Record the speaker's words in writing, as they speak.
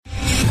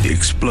The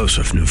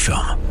explosive new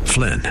film,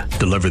 Flynn,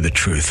 deliver the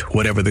truth,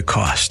 whatever the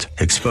cost,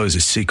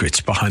 exposes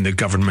secrets behind the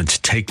government's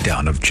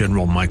takedown of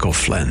General Michael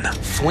Flynn.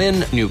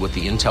 Flynn knew what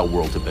the intel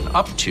world had been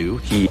up to.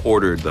 He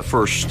ordered the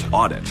first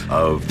audit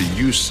of the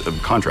use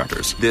of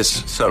contractors.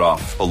 This set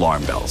off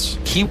alarm bells.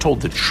 He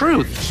told the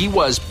truth. He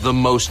was the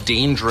most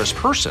dangerous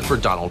person for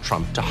Donald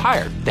Trump to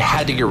hire. They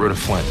had to get rid of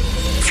Flynn.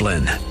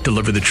 Flynn,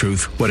 deliver the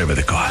truth, whatever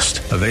the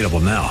cost. Available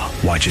now.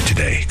 Watch it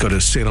today. Go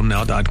to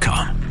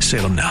salemnow.com.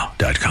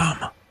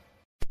 salemnow.com.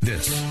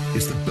 This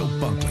is the Bill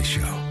Bunkley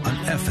Show on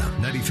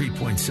FM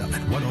 93.7,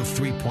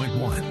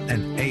 103.1,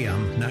 and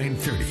AM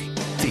 930.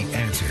 The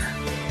Answer.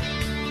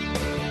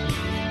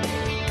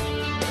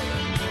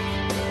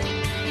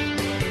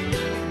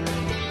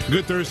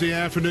 Good Thursday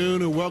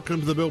afternoon, and welcome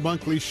to the Bill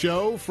Bunkley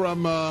Show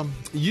from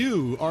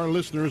you, our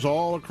listeners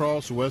all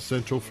across West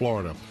Central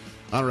Florida.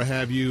 Honor to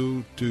have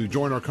you to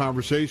join our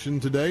conversation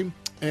today.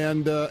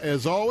 And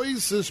as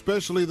always,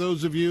 especially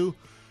those of you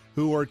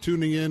who are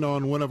tuning in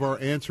on one of our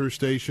answer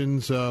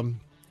stations,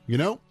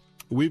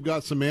 we've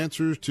got some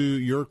answers to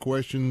your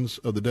questions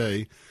of the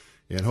day,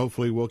 and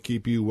hopefully we'll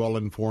keep you well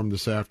informed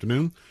this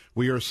afternoon.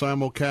 We are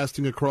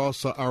simulcasting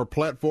across our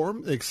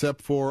platform,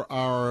 except for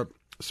our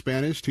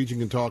Spanish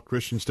Teaching and Talk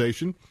Christian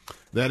station.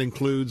 That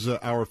includes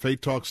our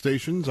Faith Talk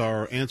stations,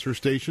 our answer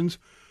stations,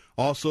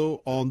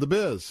 also on the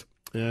Biz.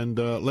 And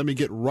let me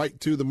get right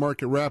to the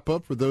market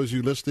wrap-up for those of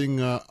you listening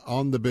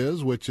on the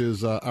Biz, which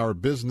is our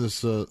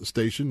business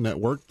station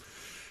network.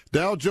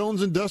 Dow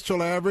Jones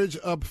Industrial Average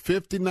up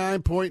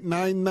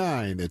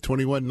 59.99 at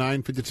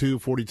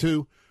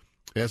 21,952.42.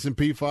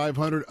 S&P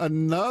 500,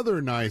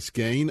 another nice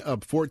gain,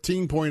 up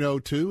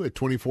 14.02 at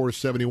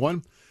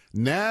 24.71.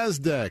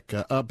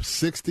 NASDAQ up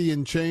 60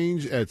 and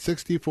change at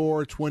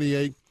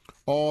 64.28.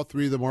 All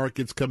three of the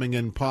markets coming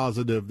in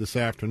positive this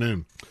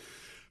afternoon.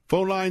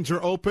 Phone lines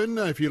are open.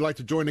 If you'd like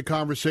to join the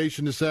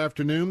conversation this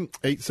afternoon,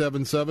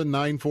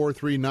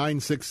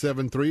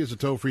 877-943-9673 is a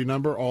toll-free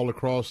number all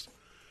across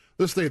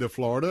the state of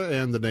Florida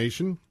and the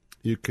nation.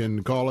 You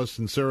can call us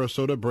in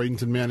Sarasota,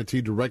 Bradenton,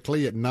 Manatee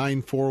directly at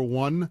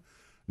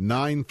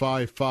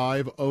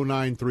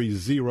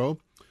 941-955-0930.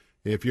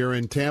 If you're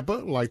in Tampa,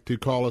 like to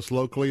call us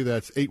locally,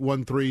 that's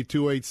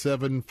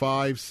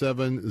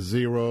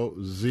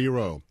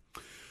 813-287-5700.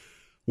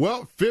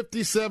 Well,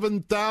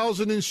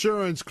 57,000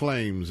 insurance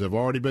claims have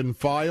already been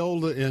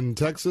filed in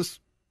Texas,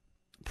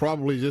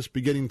 probably just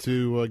beginning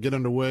to get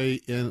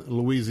underway in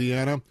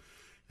Louisiana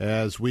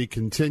as we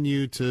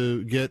continue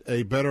to get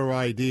a better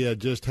idea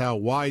just how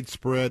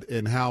widespread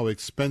and how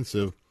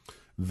expensive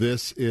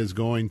this is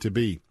going to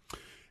be.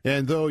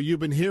 And though you've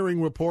been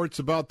hearing reports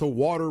about the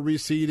water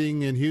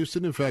receding in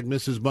Houston, in fact,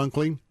 Mrs.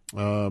 Bunkley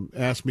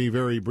asked me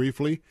very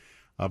briefly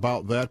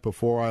about that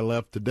before I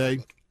left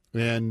today.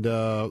 And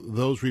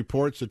those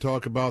reports that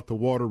talk about the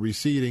water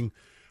receding,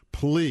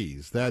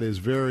 please, that is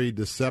very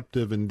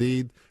deceptive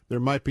indeed.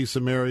 There might be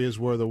some areas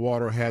where the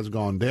water has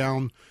gone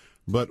down,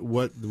 but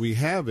what we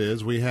have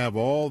is we have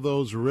all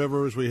those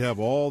rivers, we have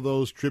all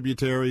those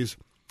tributaries,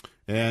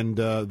 and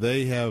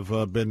they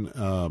have been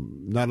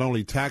not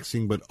only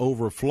taxing but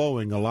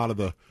overflowing a lot of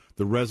the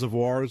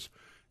reservoirs,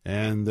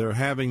 and they're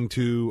having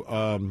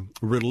to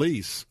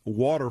release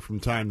water from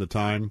time to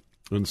time,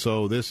 and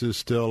so this is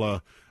still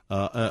a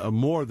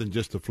more than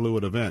just a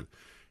fluid event.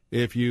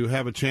 If you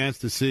have a chance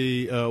to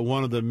see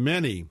one of the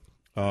many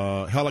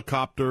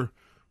helicopter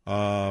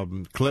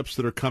clips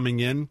that are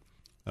coming in,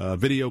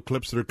 video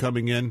clips that are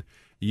coming in,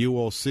 you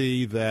will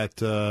see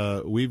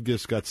that we've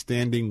just got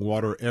standing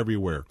water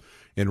everywhere.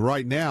 And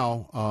right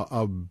now,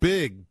 a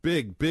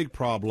big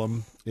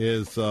problem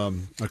is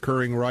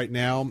occurring right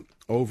now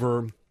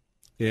over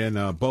in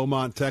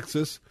Beaumont,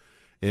 Texas,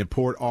 in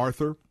Port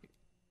Arthur.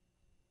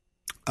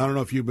 I don't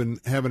know if you've been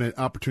having an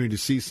opportunity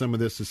to see some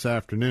of this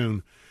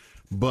afternoon,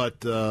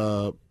 but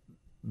the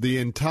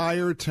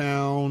entire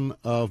town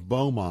of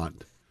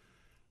Beaumont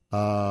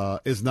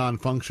is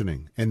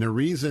non-functioning. And the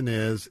reason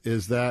is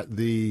that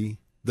the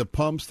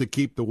pumps that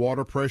keep the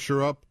water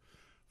pressure up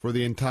for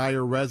the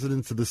entire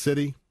residents of the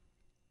city,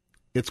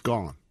 it's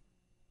gone.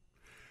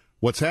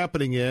 What's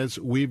happening is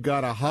we've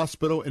got a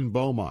hospital in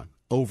Beaumont,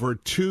 over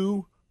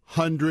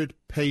 200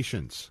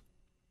 patients.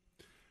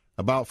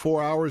 About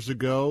 4 hours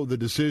ago, the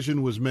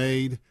decision was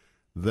made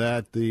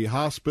that the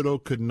hospital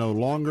could no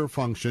longer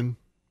function.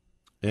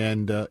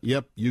 And,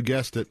 yep, you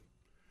guessed it.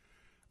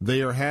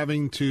 They are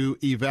having to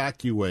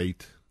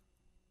evacuate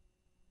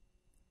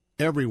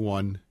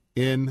everyone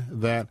in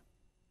that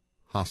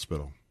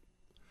hospital.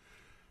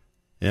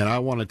 And I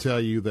want to tell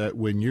you that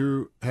when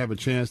you have a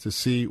chance to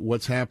see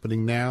what's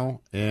happening now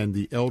and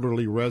the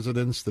elderly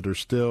residents that are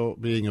still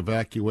being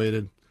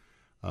evacuated,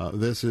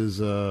 this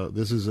is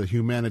a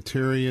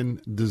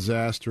humanitarian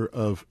disaster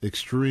of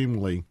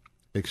extremely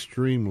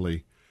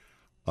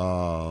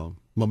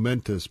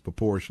momentous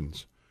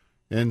proportions.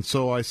 And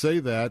so I say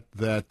that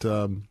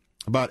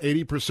about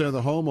 80% of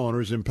the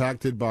homeowners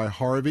impacted by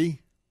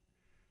Harvey.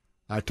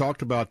 I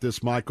talked about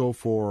this, Michael,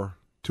 for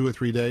 2 or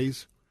 3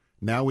 days.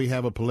 Now we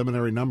have a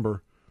preliminary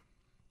number.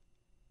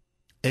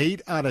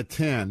 8 out of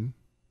 10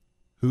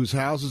 whose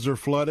houses are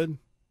flooded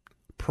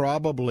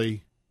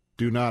probably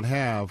do not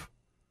have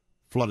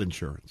flood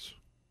insurance.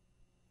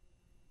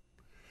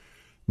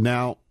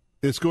 Now,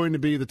 it's going to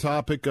be the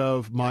topic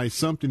of my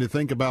something to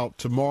think about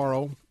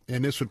tomorrow,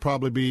 and this would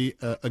probably be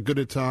as good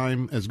a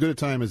time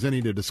as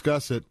any to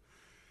discuss it.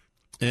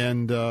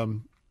 And,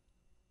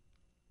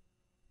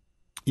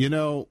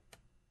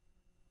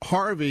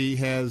 Harvey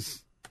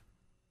has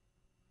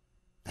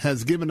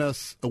given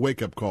us a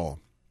wake-up call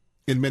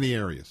in many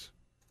areas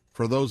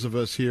for those of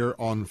us here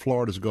on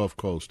Florida's Gulf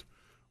Coast,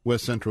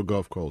 West Central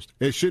Gulf Coast.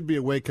 It should be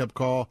a wake-up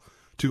call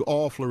to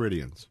all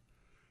Floridians,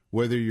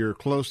 whether you're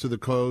close to the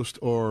coast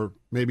or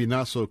maybe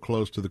not so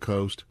close to the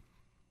coast.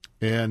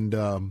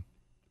 And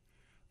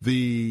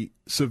the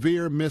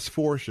severe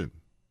misfortune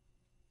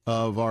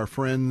of our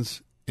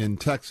friends in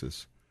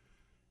Texas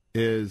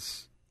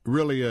is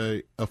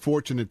really a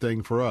fortunate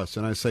thing for us.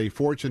 And I say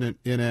fortunate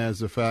in as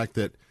the fact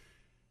that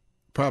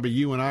probably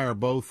you and I are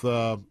both,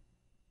 for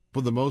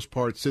the most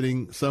part,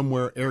 sitting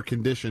somewhere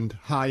air-conditioned,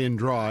 high and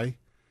dry.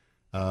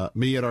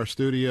 Me at our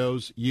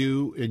studios,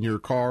 you in your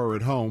car or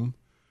at home.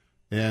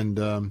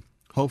 And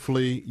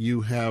hopefully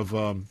you have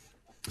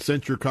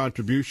sent your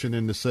contribution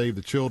in to save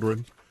the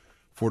children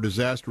for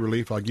disaster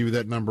relief. I'll give you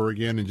that number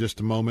again in just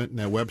a moment and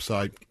that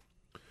website.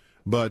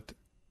 But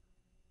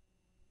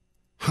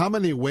how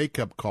many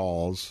wake-up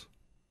calls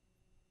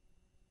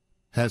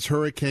has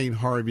Hurricane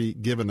Harvey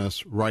given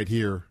us right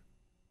here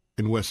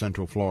in West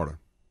Central Florida?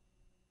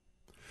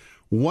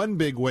 One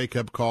big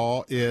wake-up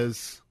call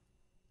is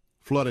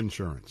flood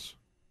insurance.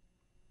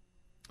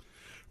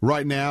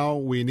 Right now,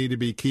 we need to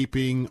be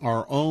keeping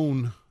our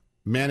own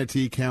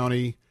Manatee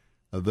County,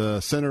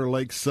 the Center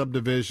Lake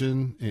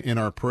subdivision, in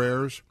our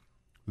prayers.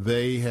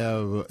 They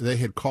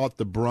had caught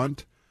the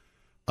brunt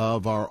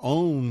of our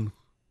own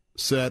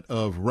set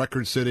of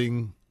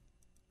record-setting,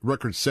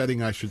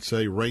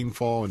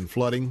 rainfall and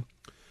flooding.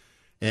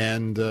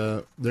 And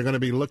they're going to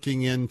be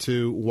looking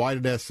into why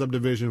did that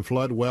subdivision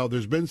flood? Well,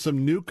 there's been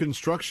some new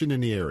construction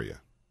in the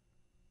area.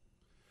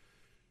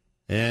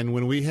 And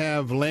when we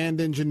have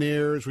land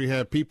engineers, we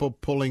have people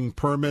pulling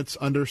permits,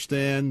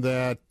 understand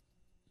that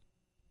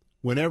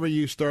whenever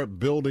you start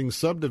building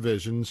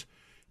subdivisions,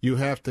 you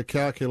have to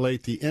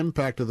calculate the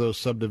impact of those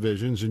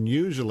subdivisions. And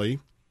usually,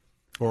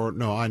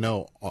 in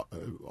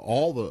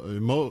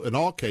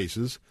all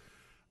cases,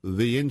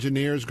 the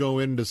engineers go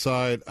in and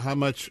decide how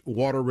much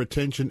water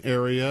retention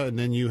area, and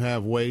then you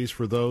have ways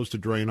for those to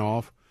drain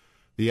off.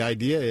 The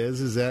idea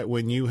is that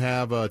when you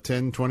have a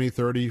 10, 20,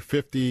 30,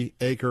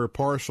 50-acre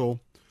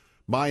parcel,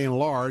 by and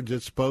large,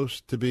 it's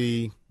supposed to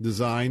be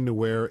designed to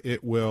where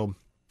it will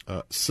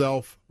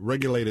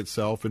self-regulate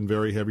itself in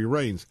very heavy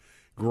rains.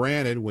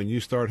 Granted, when you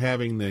start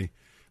having the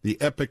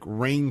epic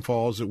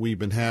rainfalls that we've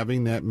been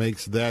having, that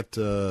makes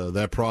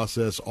that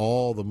process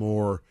all the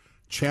more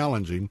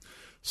challenging.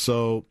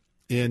 So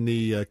in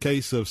the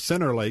case of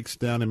Center Lakes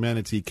down in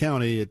Manatee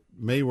County, it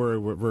may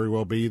very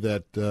well be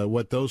that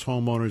what those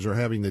homeowners are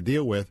having to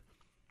deal with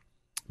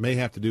may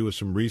have to do with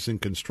some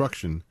recent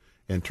construction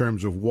in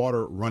terms of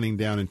water running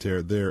down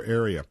into their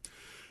area.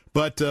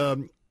 But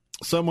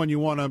someone you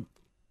want to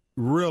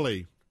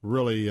really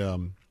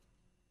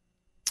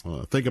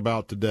think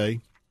about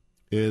today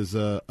is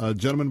a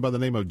gentleman by the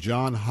name of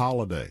John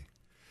Holliday.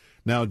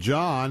 Now,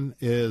 John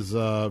is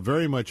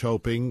very much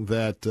hoping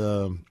that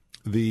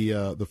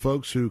the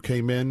folks who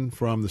came in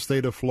from the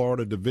state of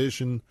Florida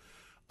Division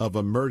of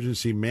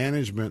Emergency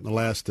Management in the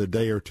last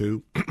day or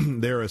two,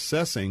 they're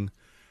assessing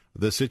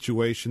the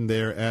situation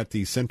there at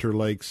the Center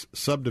Lakes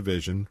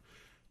subdivision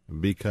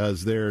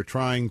because they're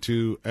trying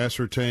to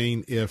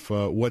ascertain if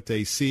what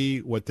they see,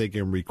 what they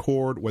can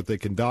record, what they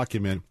can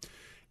document,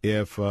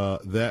 if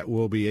that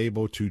will be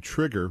able to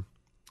trigger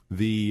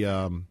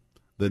the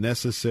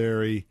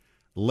necessary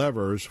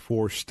levers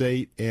for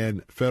state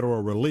and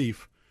federal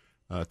relief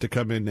to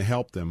come in to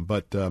help them.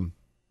 But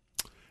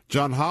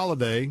John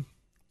Holliday,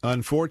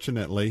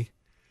 unfortunately,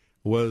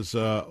 was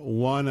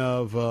one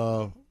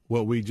of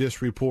what we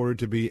just reported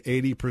to be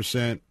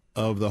 80%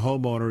 of the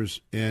homeowners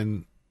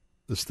in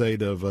the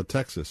state of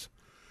Texas.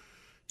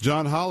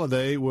 John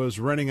Holliday was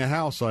renting a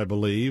house, I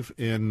believe,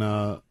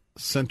 in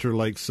Center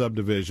Lake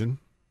subdivision.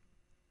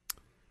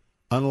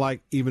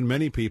 Unlike even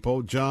many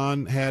people,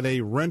 John had a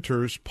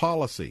renter's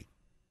policy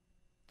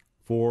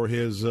for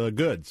his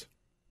goods.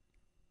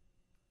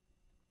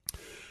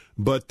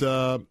 But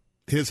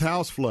his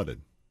house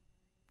flooded.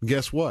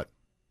 Guess what?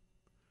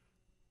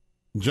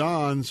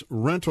 John's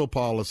rental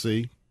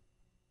policy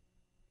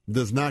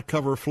does not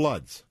cover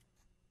floods.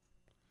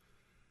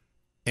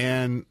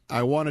 And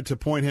I wanted to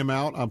point him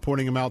out. I'm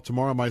pointing him out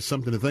tomorrow. My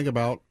Something to Think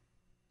About,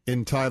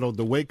 entitled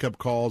The Wake-Up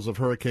Calls of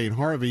Hurricane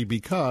Harvey,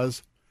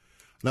 because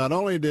not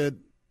only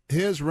did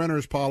his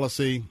renter's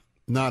policy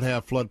not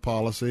have flood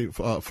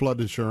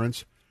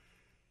insurance,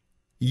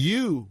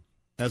 you,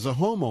 as a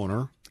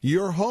homeowner,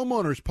 your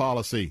homeowner's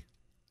policy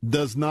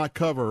does not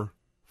cover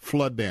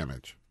flood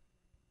damage.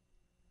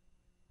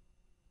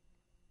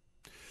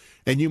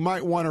 And you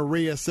might want to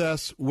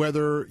reassess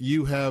whether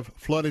you have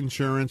flood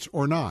insurance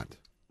or not.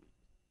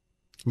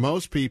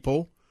 Most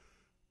people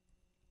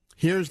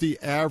Here's the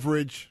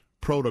average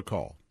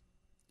protocol.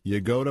 You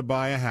go to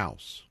buy a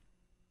house.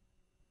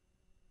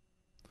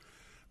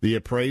 The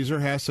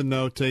appraiser has to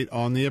notate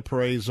on the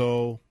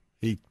appraisal.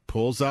 He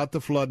pulls out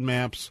the flood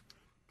maps,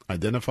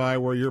 identify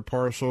where your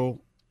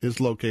parcel is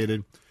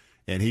located,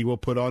 and he will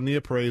put on the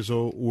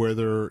appraisal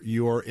whether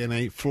you are in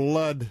a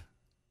flood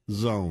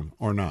zone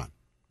or not.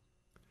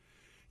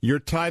 Your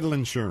title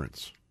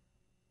insurance,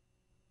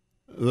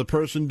 the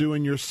person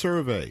doing your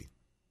survey.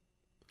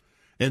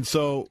 And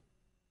so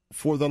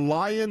for the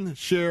lion's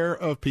share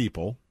of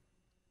people,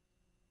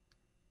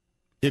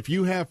 if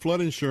you have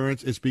flood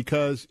insurance, it's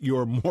because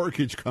your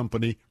mortgage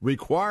company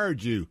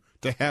required you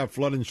to have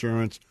flood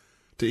insurance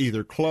to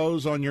either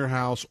close on your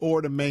house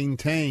or to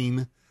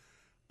maintain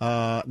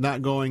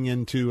not going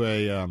into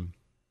a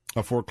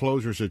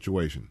foreclosure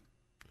situation.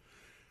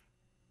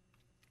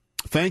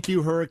 Thank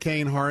you,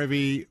 Hurricane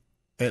Harvey,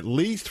 at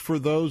least for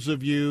those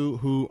of you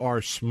who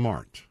are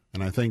smart.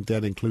 And I think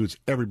that includes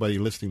everybody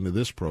listening to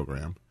this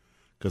program,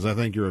 because I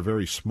think you're a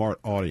very smart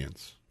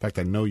audience. In fact,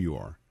 I know you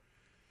are.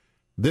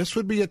 This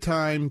would be a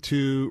time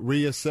to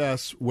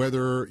reassess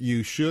whether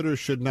you should or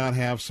should not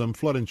have some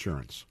flood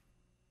insurance.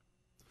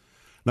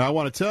 Now, I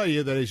want to tell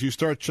you that as you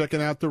start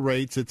checking out the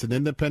rates, it's an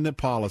independent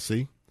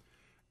policy.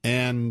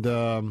 And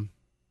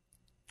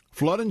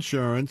flood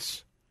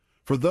insurance,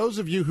 for those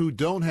of you who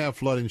don't have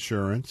flood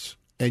insurance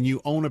and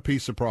you own a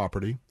piece of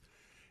property,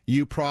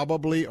 you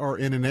probably are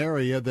in an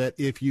area that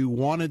if you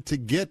wanted to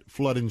get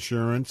flood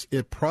insurance,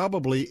 it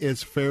probably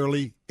is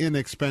fairly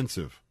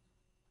inexpensive.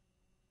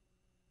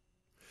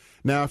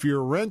 Now, if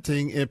you're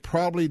renting, it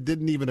probably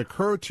didn't even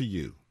occur to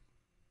you.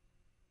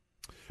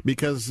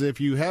 Because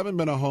if you haven't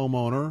been a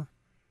homeowner,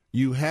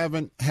 you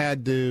haven't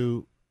had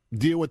to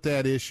deal with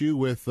that issue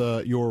with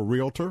your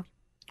realtor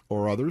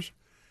or others,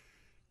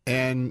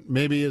 and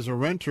maybe as a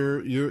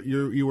renter,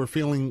 you were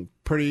feeling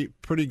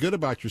pretty good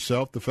about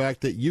yourself. The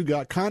fact that you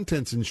got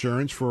contents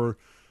insurance for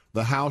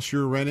the house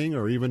you're renting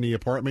or even the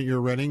apartment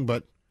you're renting,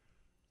 but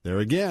there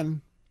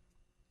again,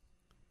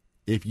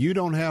 if you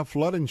don't have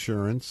flood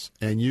insurance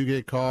and you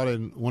get caught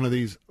in one of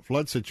these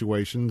flood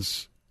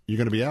situations, you're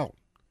going to be out.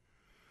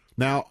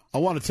 Now, I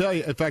want to tell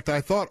you, in fact,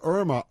 I thought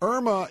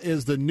Irma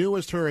is the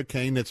newest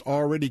hurricane that's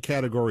already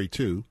Category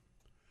 2,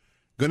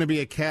 going to be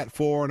a Cat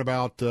 4 in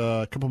about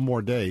a couple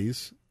more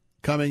days,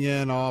 coming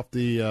in off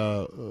the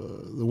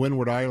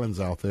Windward Islands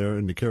out there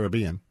in the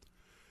Caribbean.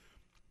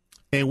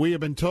 And we have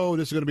been told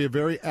this is going to be a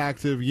very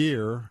active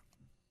year.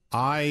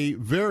 I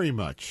very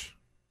much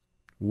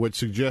would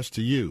suggest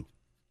to you,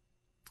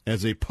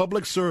 as a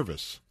public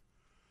service,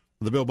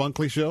 the Bill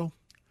Bunkley Show,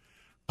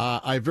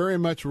 I very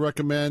much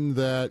recommend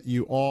that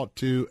you ought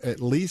to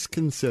at least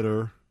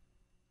consider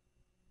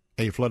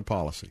a flood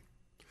policy.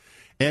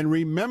 And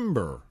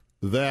remember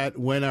that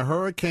when a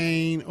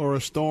hurricane or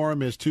a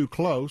storm is too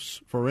close,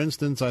 for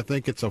instance, I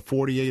think it's a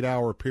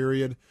 48-hour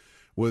period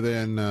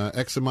within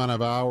X amount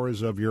of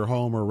hours of your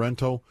home or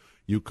rental,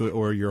 you could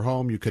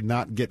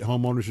not get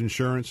homeowners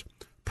insurance.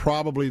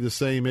 Probably the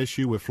same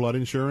issue with flood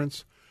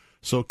insurance.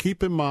 So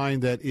keep in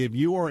mind that if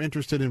you are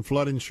interested in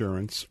flood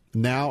insurance,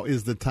 now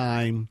is the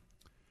time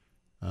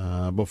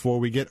before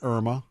we get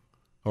Irma,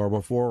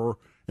 and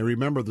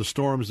remember the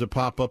storms that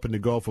pop up in the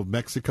Gulf of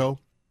Mexico,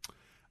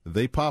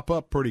 they pop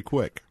up pretty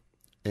quick,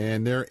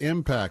 and their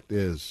impact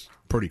is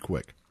pretty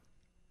quick.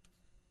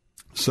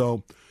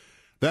 So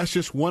that's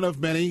just one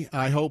of many.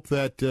 I hope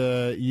that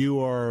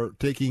you are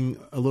taking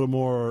a little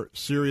more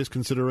serious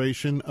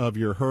consideration of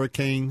your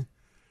hurricane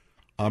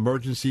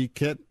emergency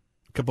kit,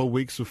 a couple of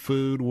weeks of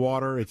food,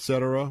 water,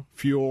 etc.,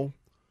 fuel,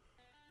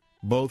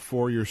 both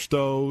for your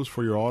stoves,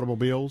 for your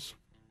automobiles.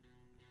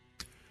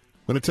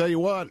 I'm going to tell you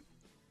what,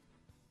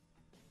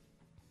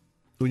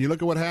 when you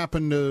look at what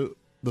happened to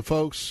the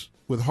folks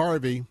with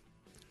Harvey,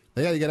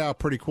 they had to get out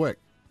pretty quick.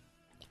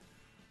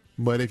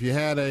 But if you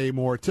had a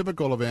more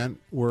typical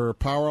event where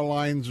power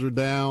lines are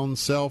down,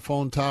 cell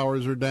phone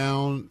towers are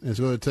down,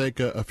 it's going to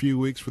take a few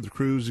weeks for the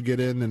crews to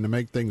get in and to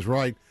make things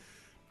right.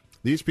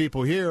 These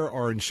people here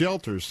are in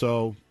shelters,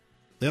 so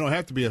they don't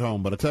have to be at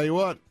home. But I tell you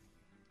what,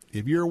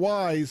 if you're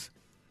wise,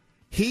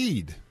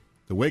 heed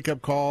the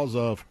wake-up calls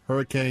of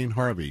Hurricane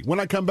Harvey. When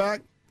I come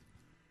back,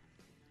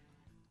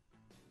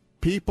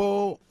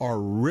 people are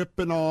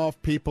ripping off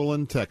people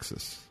in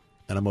Texas.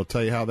 And I'm going to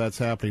tell you how that's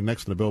happening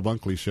next on the Bill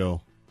Bunkley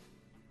Show.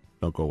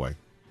 Don't go away.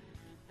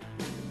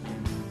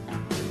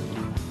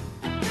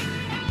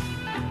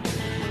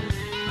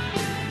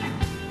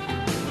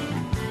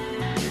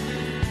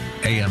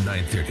 AM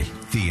 930,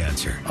 The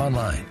Answer.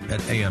 Online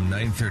at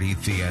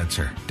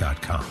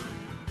am930theanswer.com.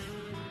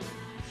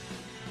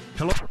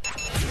 Hello?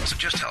 So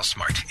just how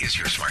smart is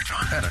your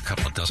smartphone? Add a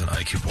couple of dozen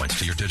IQ points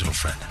to your digital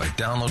friend by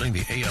downloading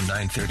the AM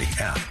 930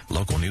 app.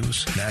 Local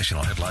news,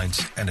 national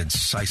headlines, and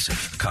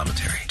incisive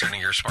commentary. Turning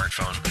your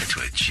smartphone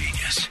into a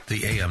genius.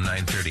 The AM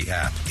 930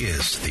 app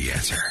is the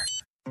answer.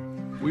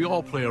 We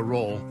all play a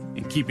role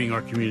in keeping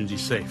our community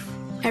safe.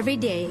 Every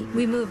day,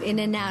 we move in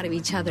and out of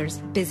each other's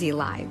busy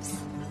lives.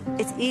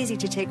 It's easy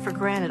to take for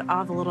granted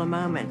all the little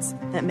moments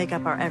that make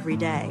up our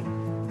everyday.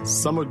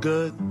 Some are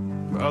good,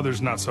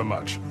 others not so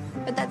much.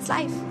 But that's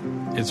life.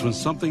 It's when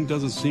something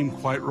doesn't seem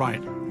quite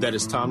right that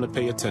it's time to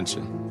pay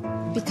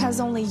attention. Because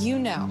only you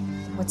know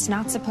what's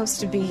not supposed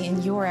to be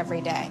in your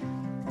everyday.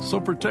 So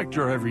protect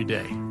your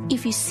everyday.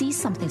 If you see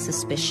something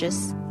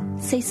suspicious,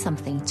 say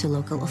something to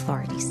local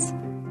authorities.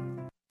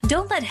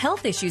 Don't let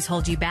health issues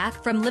hold you back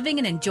from living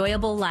an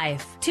enjoyable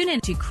life. Tune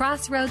in to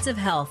Crossroads of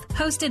Health,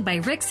 hosted by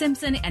Rick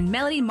Simpson and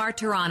Melody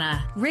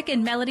Martirana. Rick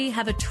and Melody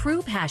have a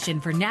true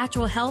passion for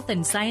natural health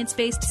and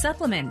science-based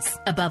supplements.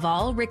 Above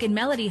all, Rick and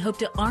Melody hope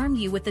to arm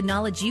you with the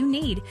knowledge you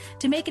need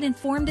to make an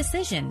informed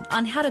decision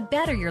on how to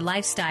better your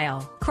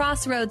lifestyle.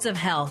 Crossroads of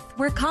Health,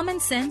 where common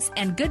sense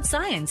and good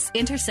science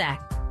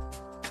intersect.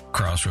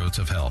 Crossroads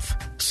of Health,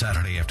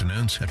 Saturday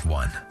afternoons at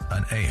 1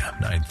 on AM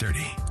 930.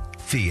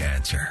 The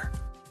Answer.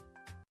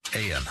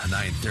 AM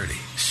 930,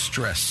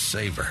 Stress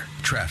Saver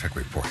Traffic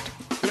Report.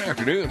 Good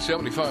afternoon.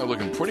 75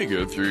 looking pretty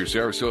good through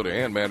Sarasota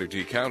and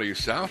Manatee County.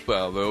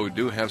 Southbound, though, we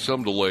do have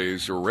some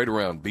delays right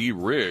around Bee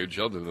Ridge.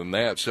 Other than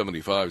that,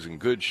 75 is in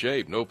good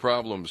shape. No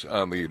problems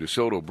on the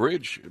DeSoto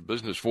Bridge,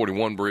 Business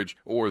 41 Bridge,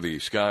 or the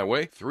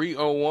Skyway.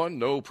 301,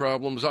 no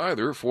problems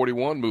either.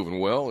 41 moving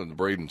well in the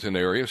Bradenton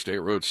area. State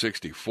Road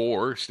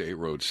 64, State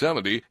Road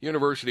 70,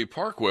 University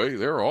Parkway,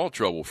 they're all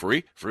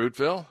trouble-free.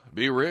 Fruitville,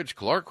 Bee Ridge,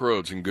 Clark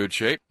Road's in good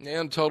shape.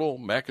 And Tuttle,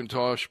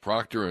 McIntosh,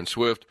 Proctor, and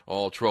Swift,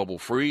 all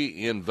trouble-free.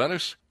 In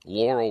Venice,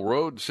 Laurel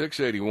Road,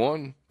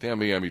 681,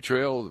 Tamiami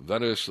Trail,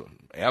 Venice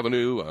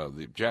Avenue,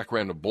 the Jack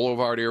Randall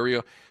Boulevard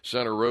area,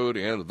 Center Road,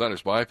 and the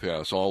Venice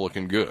Bypass, all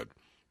looking good.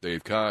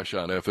 Dave Kosh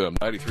on FM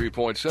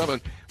 93.7,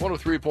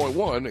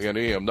 103.1, and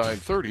AM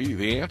 930,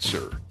 The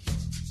Answer.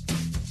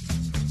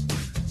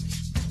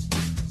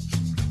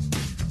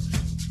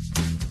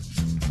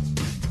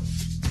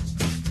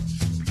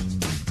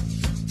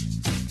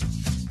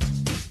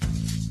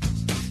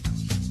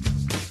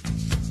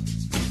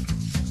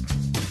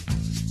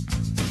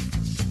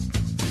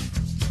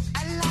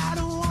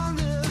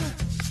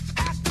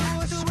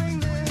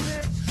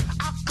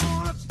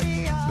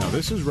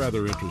 This is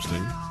rather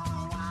interesting.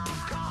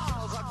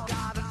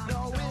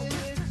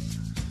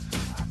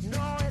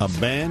 A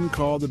band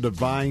called the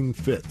Divine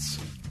Fits.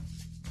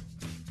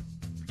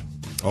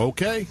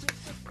 Okay.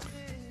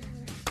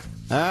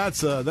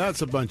 That's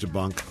a bunch of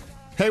bunk.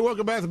 Hey,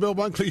 welcome back to the Bill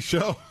Bunkley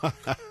Show.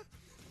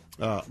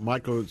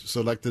 Michael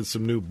selected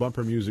some new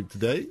bumper music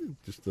today.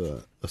 Just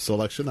a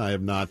selection I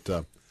have not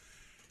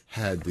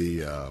had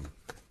the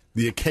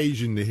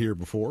occasion to hear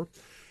before.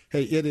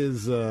 Hey, it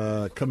is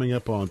coming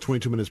up on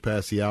 22 minutes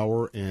past the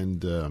hour,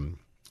 and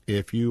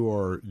if you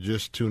are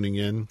just tuning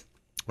in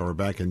or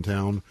back in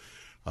town,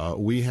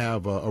 we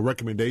have a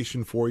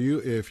recommendation for you.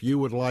 If you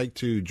would like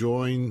to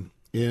join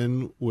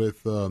in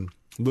with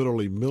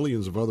literally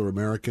millions of other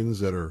Americans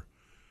that are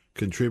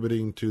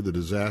contributing to the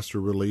disaster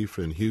relief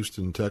in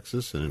Houston,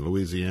 Texas, and in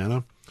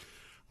Louisiana,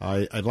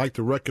 I'd like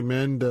to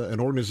recommend an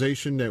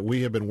organization that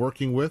we have been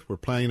working with. We're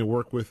planning to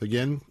work with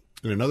again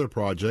in another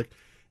project.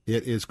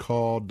 It is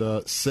called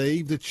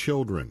Save the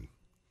Children.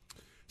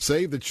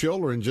 Save the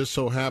Children just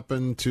so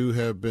happened to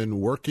have been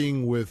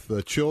working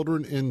with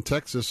children in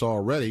Texas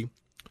already,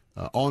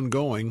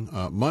 ongoing,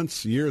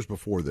 months, years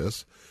before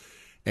this.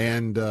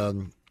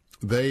 And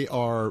they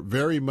are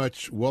very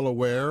much well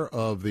aware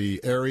of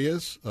the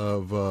areas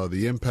of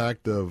the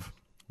impact of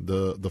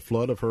the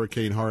flood of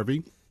Hurricane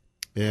Harvey.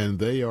 And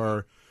they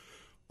are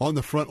on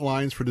the front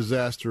lines for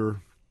disaster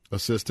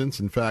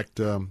assistance. In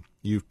fact,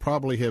 you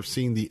probably have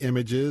seen the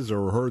images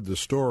or heard the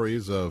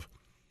stories of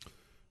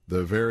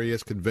the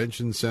various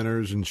convention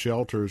centers and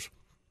shelters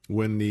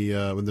when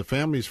the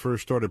families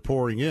first started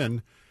pouring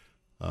in.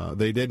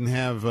 They didn't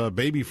have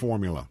baby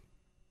formula.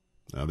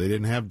 They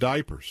didn't have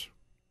diapers.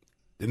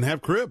 Didn't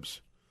have cribs.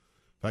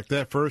 In fact,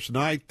 that first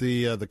night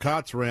the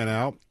cots ran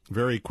out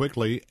very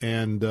quickly,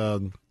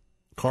 and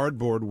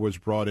cardboard was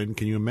brought in.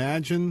 Can you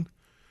imagine?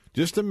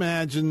 Just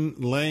imagine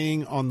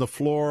laying on the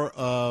floor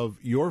of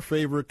your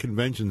favorite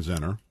convention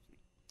center,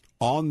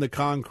 on the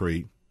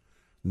concrete,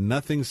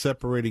 nothing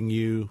separating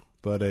you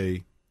but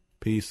a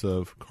piece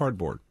of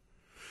cardboard.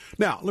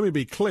 Now, let me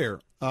be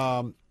clear.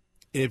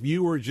 If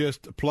you were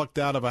just plucked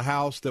out of a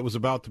house that was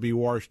about to be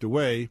washed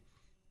away,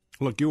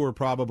 look, you were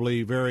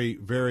probably very,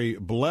 very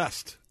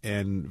blessed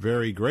and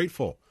very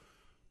grateful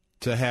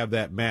to have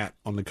that mat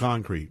on the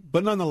concrete.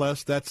 But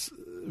nonetheless, that's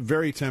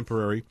very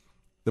temporary.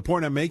 The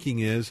point I'm making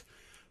is,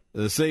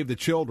 Save the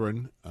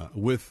Children,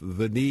 with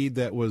the need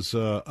that was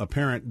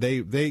apparent, they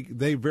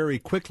very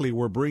quickly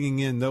were bringing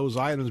in those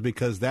items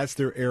because that's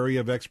their area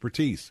of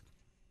expertise.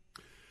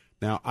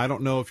 Now, I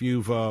don't know if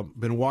you've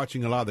been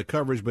watching a lot of the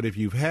coverage, but if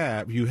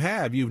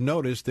you've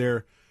noticed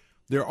there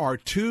are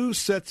two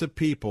sets of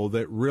people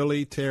that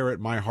really tear at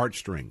my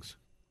heartstrings.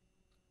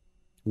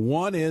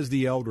 One is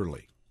the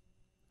elderly.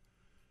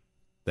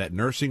 That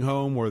nursing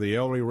home where the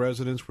elderly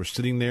residents were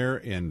sitting there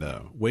in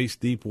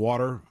waist-deep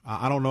water.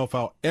 I don't know if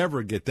I'll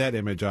ever get that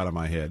image out of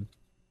my head,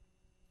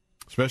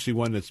 especially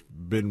one that's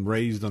been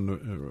raised in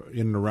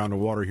and around the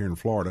water here in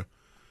Florida.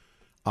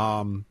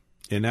 And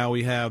And now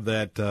we have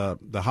that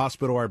the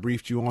hospital I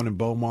briefed you on in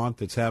Beaumont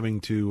that's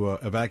having to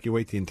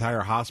evacuate the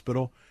entire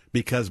hospital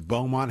because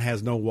Beaumont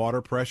has no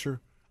water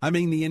pressure. I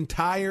mean, the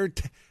entire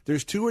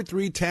there's 2 or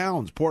 3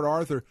 towns, Port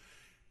Arthur,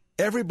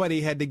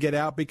 everybody had to get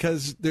out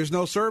because there's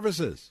no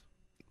services,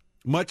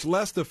 much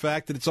less the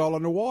fact that it's all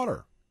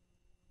underwater.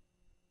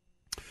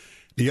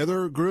 The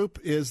other group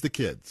is the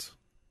kids.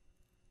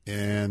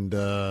 And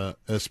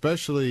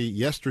especially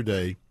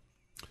yesterday,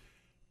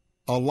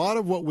 a lot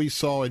of what we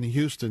saw in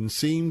Houston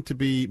seemed to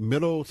be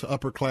middle to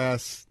upper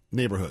class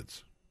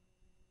neighborhoods.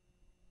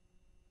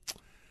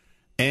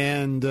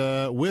 And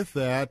with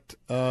that,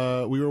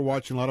 we were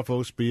watching a lot of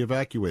folks be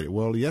evacuated.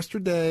 Well,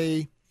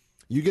 yesterday,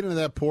 you get into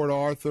that Port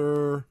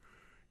Arthur,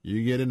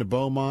 you get into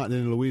Beaumont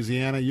and in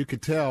Louisiana, you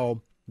could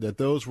tell that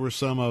those were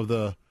some of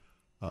the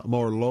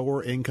more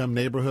lower income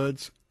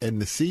neighborhoods. And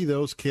to see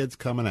those kids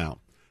coming out,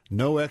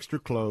 no extra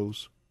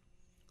clothes,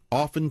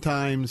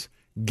 oftentimes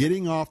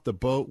getting off the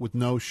boat with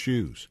no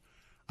shoes.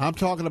 I'm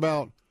talking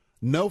about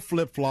no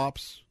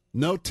flip-flops,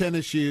 no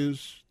tennis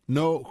shoes,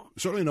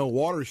 certainly no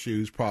water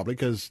shoes probably,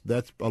 because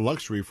that's a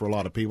luxury for a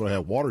lot of people to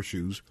have water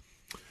shoes.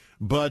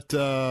 But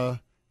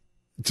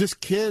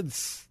just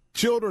kids,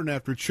 children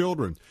after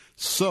children.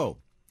 So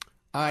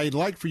I'd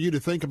like for you to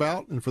think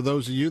about, and for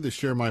those of you that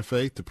share my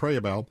faith, to pray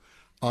about,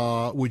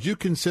 would you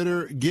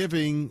consider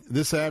giving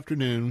this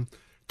afternoon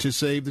to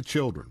Save the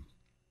Children?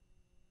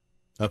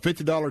 A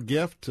 $50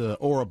 gift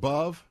or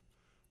above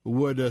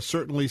would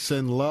certainly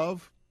send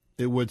love.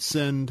 It would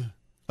send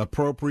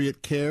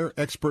appropriate care,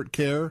 expert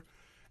care,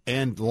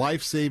 and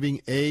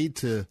life-saving aid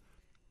to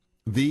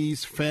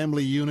these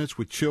family units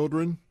with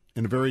children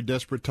in a very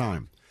desperate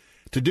time.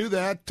 To do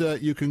that,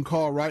 you can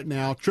call right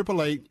now,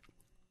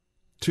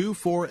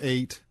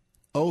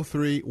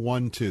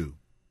 888-248-0312.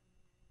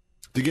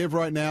 To give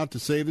right now to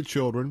Save the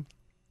Children,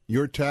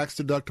 your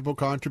tax-deductible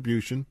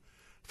contribution,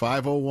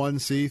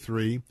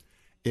 501c3,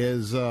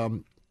 is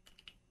at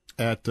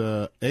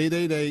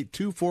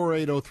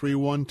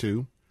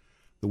 888-248-0312.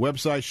 The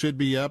website should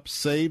be up,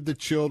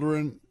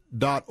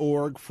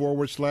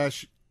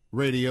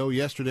 savethechildren.org/radio.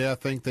 Yesterday, I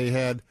think they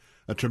had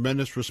a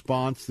tremendous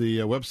response. The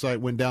website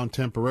went down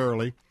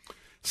temporarily.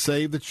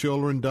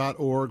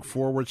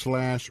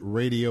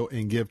 savethechildren.org/radio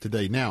and give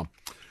today. Now,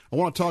 I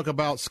want to talk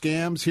about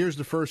scams. Here's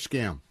the first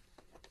scam.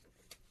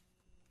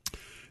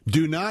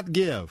 Do not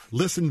give.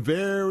 Listen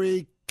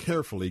very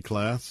carefully,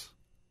 class.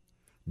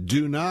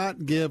 Do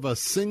not give a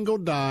single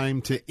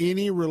dime to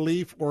any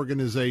relief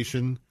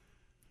organization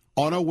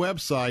on a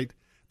website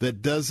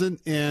that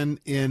doesn't end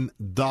in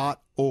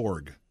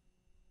 .org.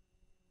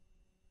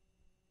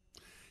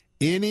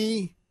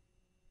 Any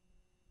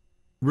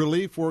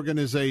relief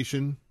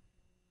organization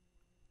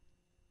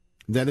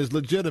that is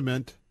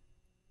legitimate,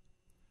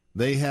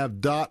 they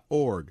have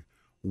 .org.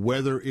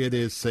 Whether it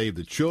is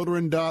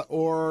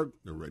SaveTheChildren.org,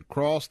 the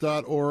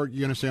RedCross.org,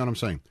 you understand what I'm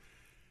saying?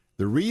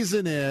 The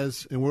reason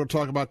is, and we'll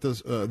talk about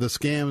this, the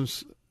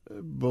scams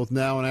both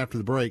now and after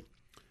the break,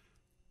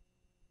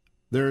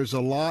 there's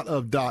a lot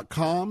of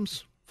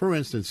 .coms. For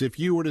instance, if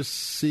you were to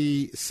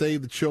see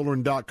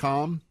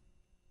SaveTheChildren.com,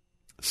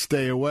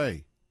 stay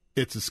away.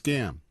 It's a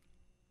scam.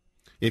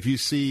 If you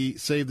see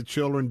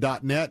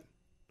SaveTheChildren.net,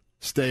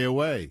 stay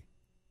away.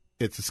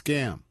 It's a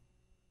scam.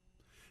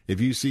 If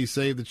you see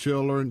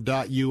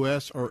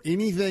SaveTheChildren.us or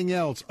anything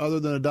else other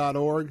than a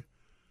 .org,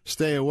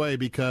 stay away,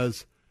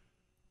 because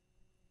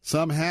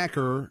some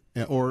hacker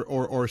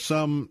or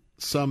some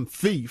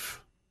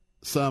thief,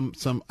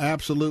 some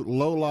absolute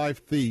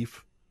low-life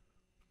thief,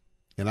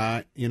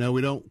 and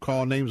we don't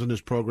call names on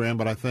this program,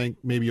 but I think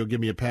maybe you'll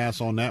give me a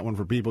pass on that one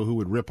for people who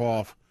would rip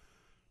off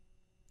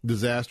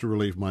disaster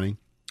relief money.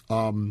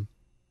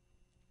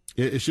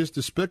 It's just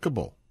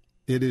despicable.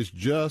 It is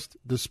just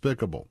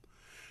despicable.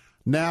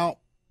 Now,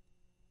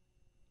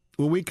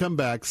 when we come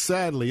back,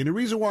 sadly, and the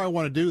reason why I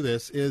want to do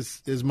this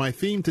is my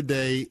theme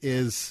today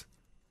is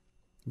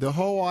the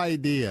whole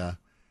idea,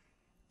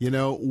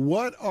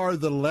 what are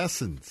the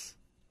lessons?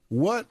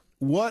 What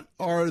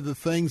are the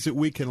things that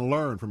we can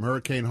learn from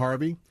Hurricane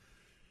Harvey?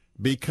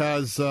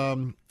 Because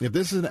if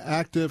this is an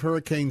active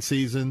hurricane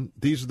season,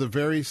 these are the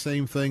very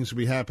same things that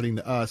will be happening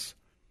to us.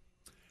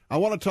 I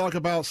want to talk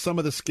about some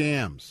of the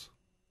scams.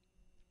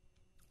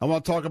 I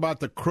want to talk about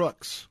the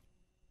crooks.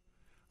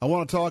 I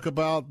want to talk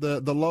about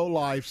the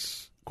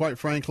lowlifes, quite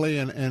frankly,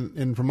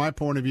 and from my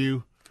point of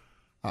view,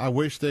 I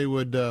wish they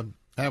would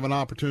have an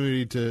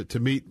opportunity to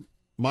meet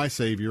my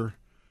Savior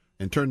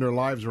and turn their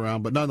lives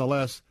around. But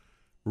nonetheless,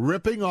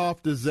 ripping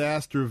off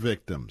disaster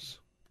victims.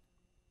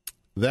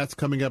 That's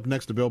coming up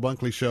next to Bill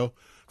Bunkley Show.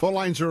 Phone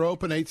lines are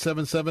open,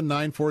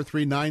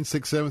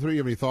 877-943-9673. You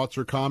have any thoughts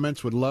or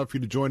comments? Would love for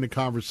you to join the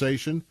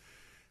conversation.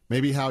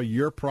 Maybe how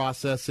you're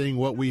processing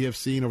what we have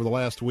seen over the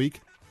last week.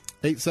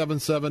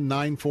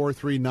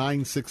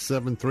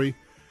 877-943-9673.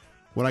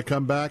 When I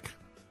come back,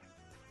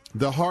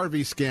 the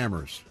Harvey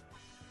scammers.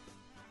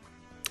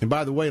 And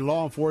by the way,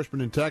 law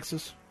enforcement in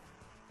Texas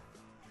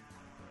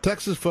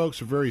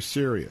folks are very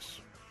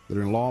serious that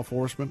are in law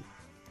enforcement.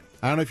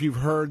 I don't know if you've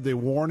heard the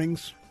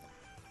warnings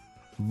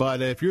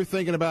But if you're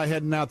thinking about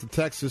heading out to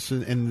Texas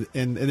and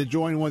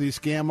joining one of these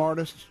scam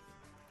artists,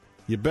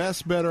 you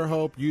best better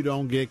hope you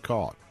don't get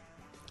caught.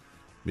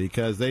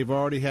 Because they've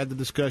already had the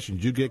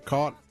discussions. You get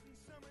caught,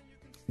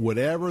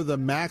 whatever the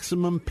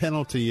maximum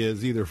penalty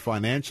is, either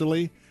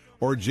financially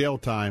or jail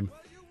time,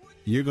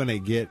 you're going to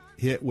get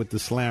hit with the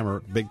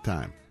slammer big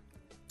time.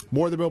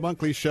 More of the Bill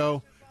Bunkley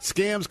Show.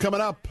 Scams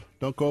coming up.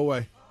 Don't go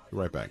away. Be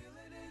right back.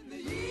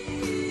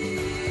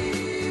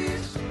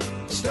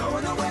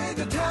 Stowing away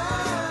the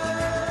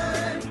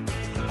time.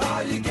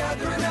 Are you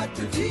gathering at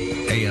the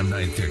tea? AM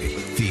 930,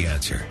 The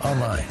Answer.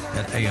 Online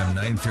at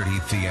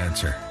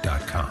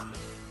am930theanswer.com.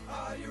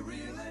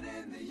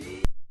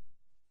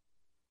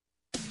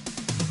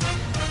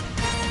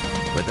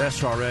 With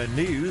SRN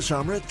News,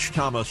 I'm Rich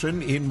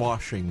Thomason in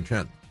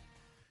Washington.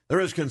 There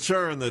is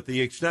concern that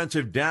the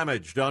extensive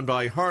damage done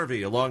by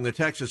Harvey along the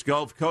Texas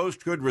Gulf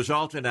Coast could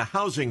result in a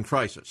housing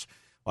crisis.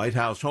 White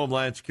House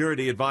Homeland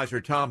Security Advisor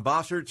Tom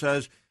Bossert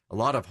says a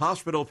lot of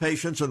hospital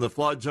patients in the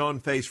flood zone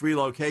face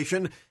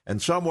relocation,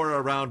 and somewhere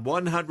around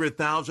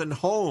 100,000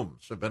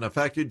 homes have been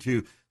affected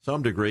to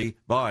some degree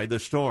by the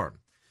storm.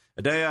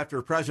 A day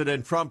after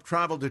President Trump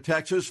traveled to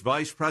Texas,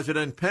 Vice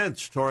President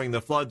Pence touring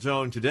the flood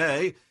zone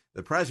today.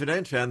 The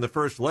president and the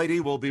First Lady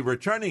will be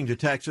returning to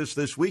Texas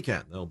this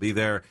weekend. They'll be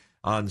there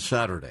on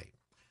Saturday.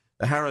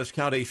 The Harris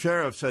County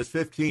Sheriff says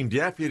 15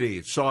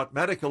 deputies sought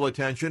medical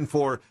attention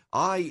for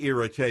eye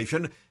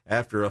irritation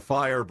after a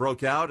fire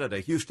broke out at a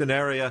Houston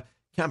area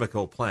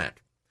chemical plant.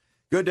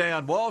 Good day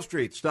on Wall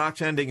Street.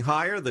 Stocks ending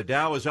higher. The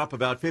Dow is up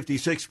about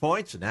 56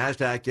 points. and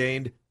NASDAQ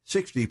gained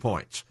 60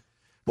 points.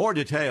 More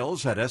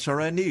details at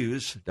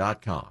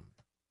srnnews.com.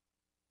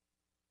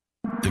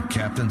 The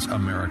Captain's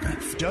America.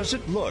 Does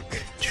it look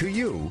to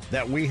you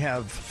that we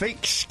have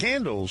fake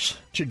scandals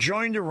to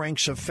join the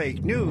ranks of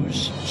fake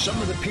news?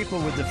 Some of the people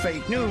with the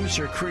fake news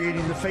are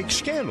creating the fake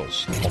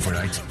scandals.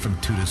 Overnight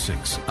from 2 to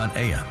 6 on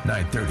AM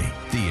 930,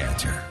 The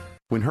Answer.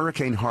 When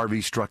Hurricane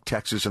Harvey struck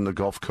Texas and the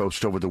Gulf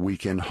Coast over the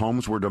weekend,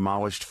 homes were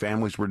demolished,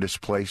 families were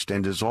displaced,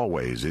 and as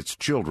always, it's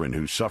children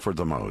who suffer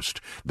the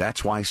most.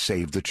 That's why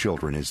Save the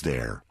Children is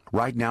there.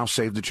 Right now,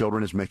 Save the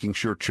Children is making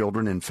sure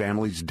children and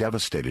families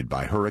devastated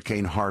by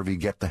Hurricane Harvey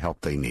get the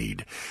help they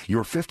need.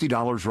 Your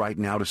 $50 right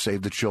now to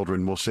Save the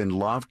Children will send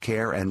love,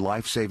 care, and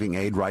life-saving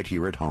aid right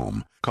here at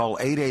home. Call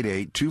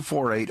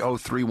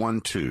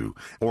 888-248-0312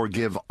 or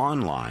give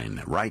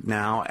online right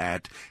now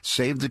at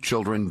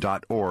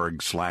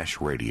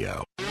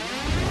savethechildren.org/radio.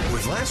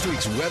 With last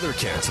week's weather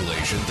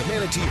cancellation, the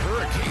Manatee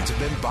Hurricanes have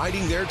been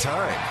biding their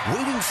time,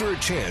 waiting for a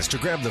chance to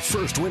grab the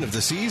first win of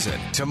the season.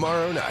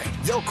 Tomorrow night,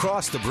 they'll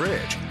cross the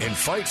bridge and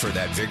fight for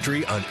that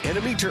victory on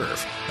enemy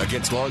turf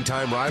against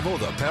longtime rival,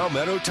 the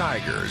Palmetto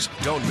Tigers.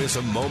 Don't miss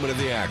a moment of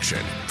the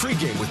action.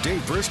 Pre-game with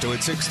Dave Bristow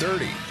at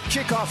 6:30.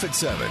 Kickoff at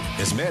 7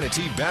 as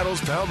Manatee battles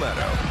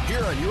Palmetto.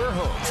 Here on your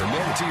home for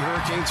Manatee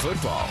Hurricanes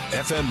football,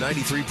 FM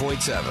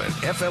 93.7,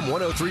 FM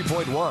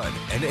 103.1,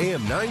 and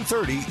AM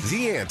 930,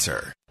 The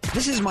Answer.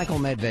 This is Michael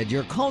Medved,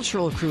 your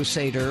cultural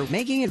crusader,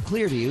 making it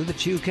clear to you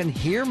that you can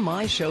hear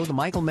my show, The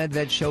Michael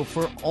Medved Show,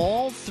 for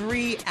all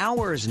 3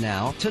 hours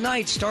now.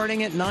 Tonight,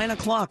 starting at 9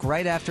 o'clock,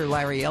 right after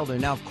Larry Elder.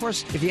 Now, of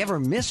course, if you ever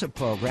miss a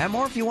program,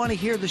 or if you want to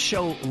hear the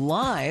show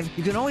live,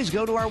 you can always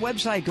go to our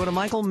website, go to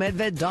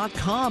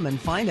michaelmedved.com, and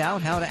find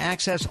out how to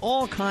access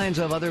all kinds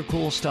of other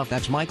cool stuff.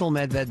 That's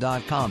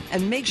michaelmedved.com.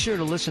 And make sure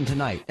to listen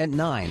tonight at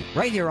 9,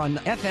 right here on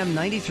FM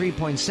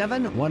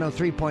 93.7,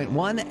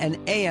 103.1, and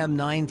AM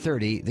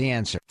 930, The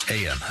Answer.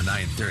 AM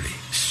 930,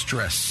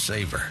 Stress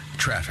Saver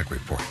Traffic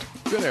Report.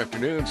 Good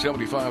afternoon.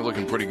 75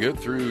 looking pretty good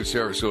through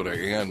Sarasota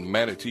and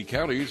Manatee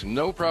counties.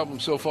 No problem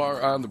so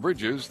far on the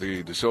bridges.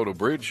 The DeSoto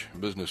Bridge,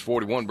 Business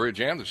 41 Bridge,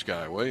 and the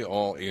Skyway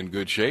all in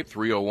good shape.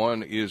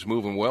 301 is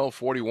moving well.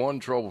 41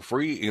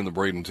 trouble-free in the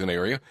Bradenton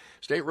area.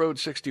 State Road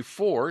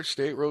 64,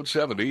 State Road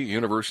 70,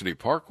 University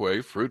Parkway,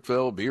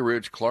 Fruitville, Bee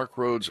Ridge, Clark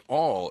Roads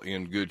all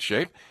in good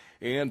shape.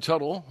 And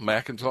Tuttle,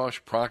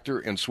 McIntosh, Proctor,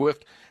 and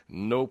Swift,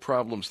 no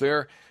problems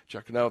there.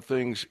 Checking out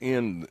things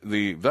in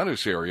the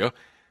Venice area.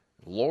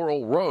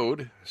 Laurel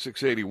Road,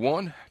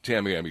 681,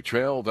 Tamiami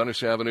Trail,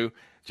 Venice Avenue,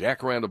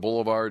 Jacaranda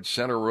Boulevard,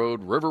 Center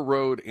Road, River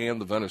Road, and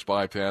the Venice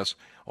Bypass,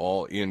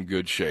 all in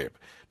good shape.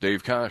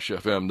 Dave Kosh,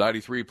 FM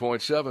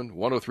 93.7,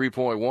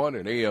 103.1,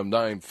 and AM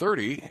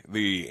 930,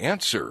 The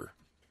Answer.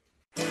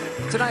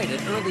 Tonight,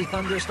 an early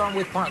thunderstorm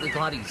with partly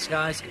cloudy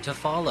skies to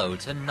follow.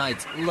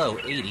 Tonight's low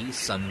 80,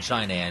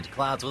 sunshine and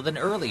clouds with an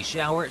early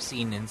shower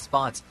seen in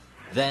spots.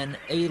 Then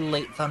a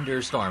late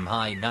thunderstorm,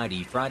 high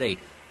 90 Friday.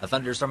 A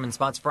thunderstorm in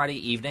spots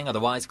Friday evening,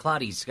 otherwise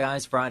cloudy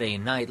skies Friday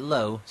night,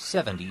 low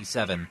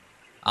 77.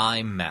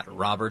 I'm Matt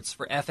Roberts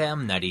for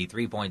FM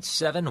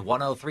 93.7,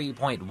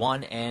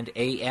 103.1, and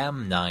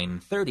AM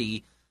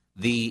 930,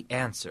 The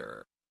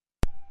Answer.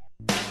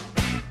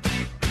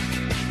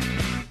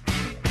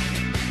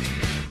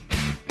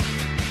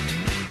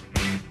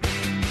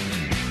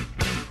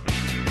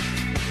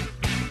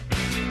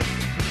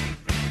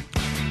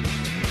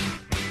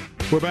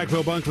 We're back,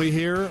 Bill Bunkley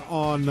here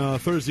on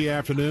Thursday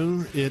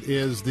afternoon. It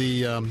is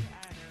the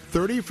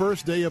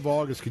 31st day of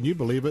August. Can you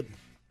believe it?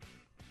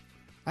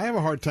 I have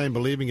a hard time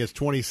believing it's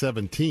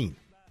 2017,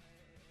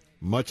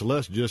 much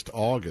less just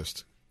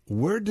August.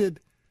 Where did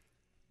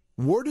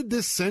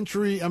this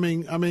century, I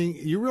mean,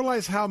 you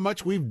realize how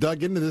much we've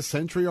dug into this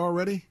century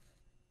already?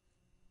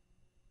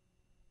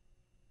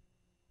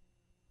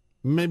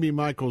 Maybe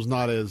Michael's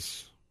not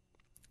as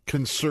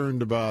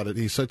concerned about it.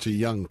 He's such a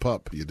young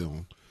pup, you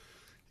know.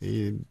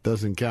 He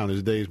doesn't count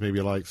his days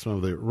maybe like some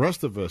of the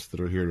rest of us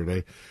that are here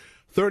today.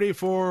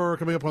 34,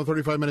 coming up on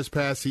 35 minutes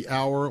past the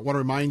hour. I want to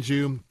remind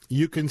you,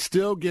 you can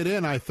still get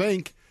in, I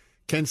think.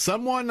 Can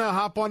someone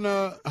hop on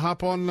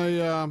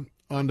the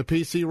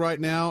PC right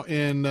now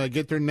and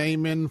get their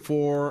name in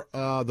for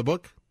the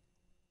book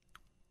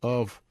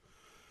of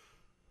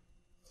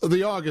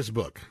the August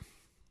book?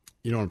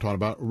 You know what I'm talking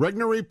about.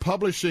 Regnery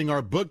Publishing,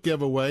 our book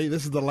giveaway.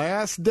 This is the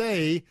last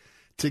day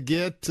to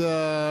get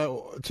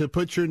to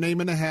put your name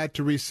in a hat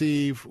to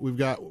receive. We've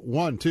got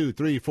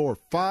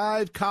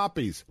 5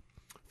 copies.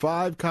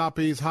 5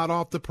 copies, hot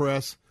off the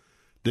press.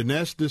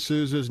 Dinesh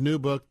D'Souza's new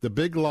book, The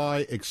Big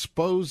Lie,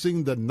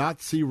 Exposing the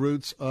Nazi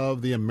Roots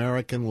of the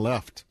American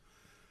Left.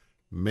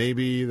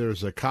 Maybe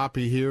there's a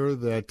copy here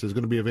that is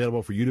going to be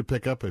available for you to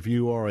pick up if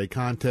you are a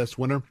contest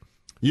winner.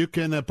 You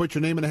can put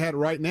your name in a hat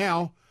right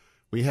now.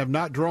 We have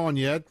not drawn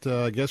yet.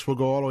 I guess we'll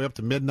go all the way up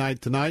to midnight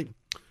tonight.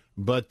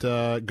 But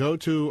go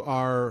to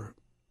our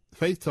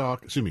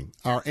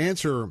our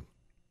answer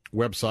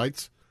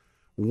websites.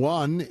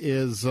 One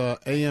is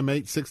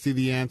AM860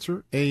 The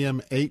Answer,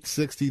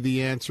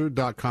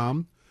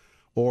 AM860theanswer.com,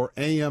 or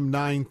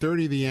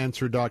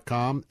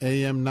AM930theanswer.com,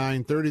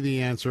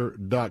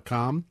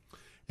 AM930theanswer.com,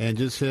 and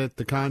just hit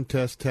the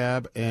contest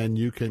tab and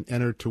you can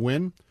enter to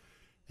win.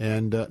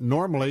 And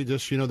normally,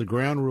 just the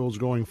ground rules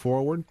going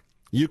forward,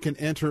 you can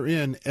enter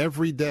in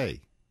every day.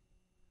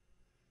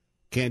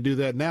 Can't do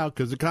that now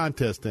because the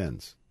contest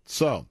ends.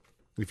 So,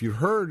 if you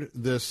heard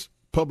this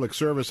public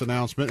service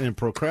announcement and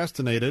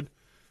procrastinated,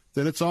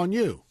 then it's on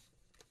you,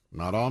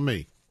 not on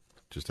me.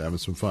 Just having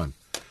some fun.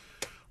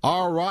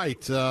 All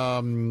right.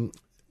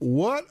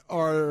 What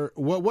in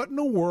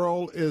the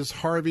world is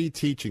Harvey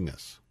teaching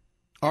us?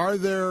 Are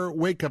there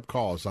wake-up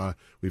calls?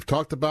 We've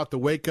talked about the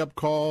wake-up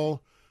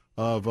call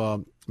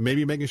of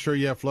maybe making sure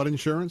you have flood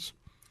insurance.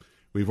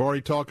 We've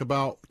already talked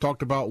about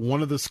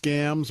one of the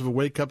scams of a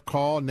wake-up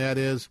call, and that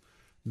is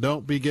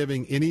don't be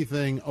giving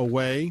anything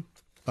away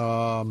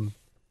that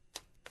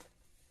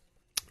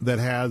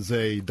has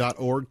a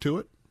 .org to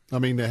it.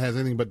 That has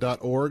anything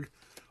but .org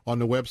on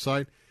the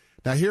website.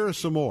 Now, here are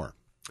some more.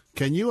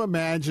 Can you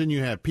imagine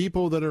you have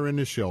people that are in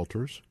the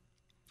shelters?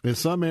 In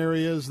some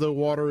areas, the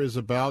water is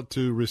about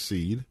to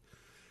recede.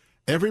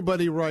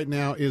 Everybody right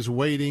now is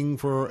waiting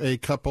for a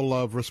couple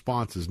of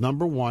responses.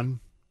 Number one,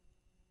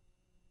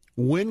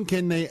 when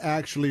can they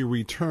actually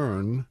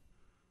return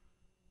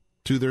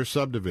to their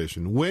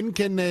subdivision? When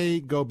can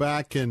they go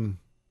back and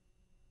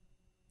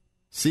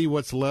see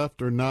what's left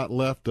or not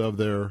left of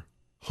their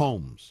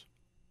homes?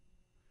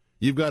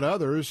 You've got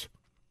others.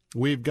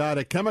 We've got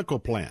a chemical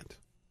plant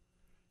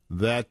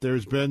that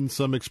there's been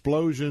some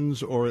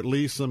explosions or at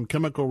least some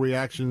chemical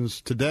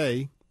reactions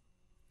today.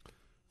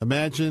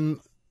 Imagine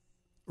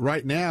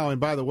right now,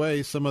 and by the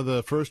way, some of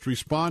the first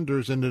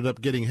responders ended up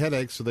getting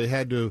headaches, so they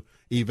had to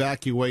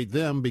evacuate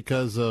them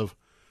because of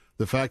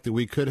the fact that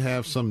we could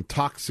have some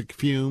toxic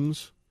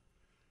fumes.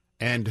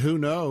 And who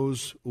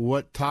knows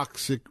what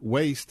toxic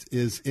waste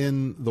is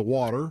in the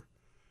water.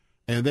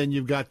 And then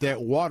you've got that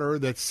water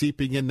that's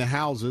seeping into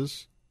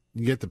houses.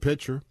 You get the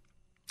picture.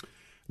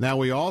 Now,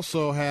 we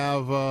also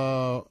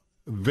have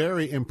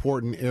very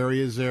important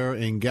areas there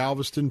in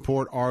Galveston,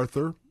 Port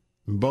Arthur,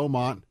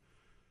 Beaumont.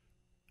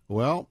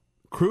 Well,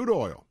 crude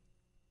oil.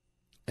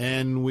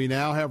 And we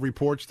now have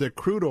reports that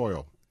crude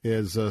oil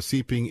is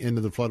seeping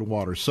into the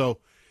floodwater. So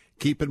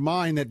keep in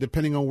mind that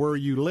depending on where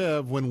you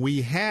live, when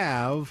we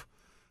have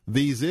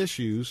these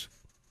issues,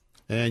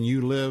 and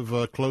you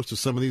live close to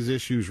some of these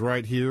issues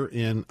right here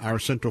in our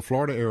Central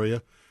Florida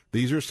area,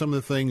 these are some of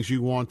the things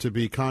you want to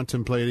be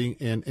contemplating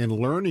and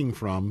learning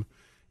from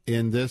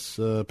in this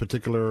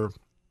particular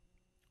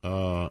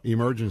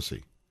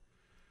emergency.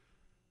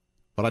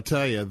 But I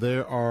tell you,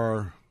 there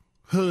are,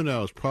 who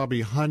knows,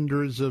 probably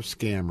hundreds of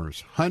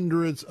scammers,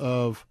 hundreds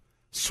of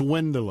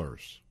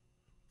swindlers,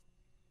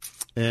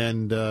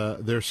 and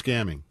they're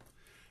scamming.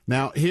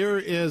 Now, here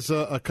is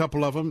a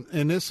couple of them,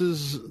 and this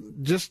is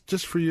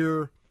just for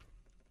your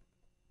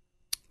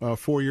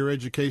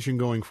education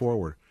going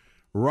forward.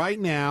 Right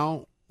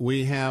now,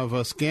 we have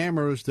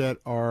scammers that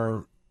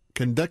are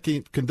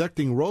conducting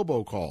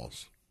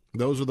robocalls.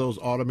 Those are those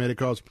automated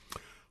calls.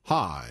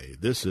 Hi,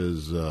 this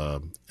is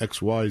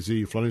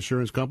XYZ Flood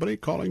Insurance Company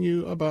calling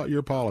you about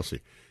your policy.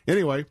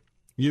 Anyway,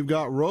 you've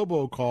got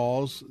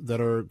robocalls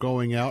that are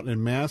going out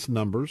in mass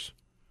numbers,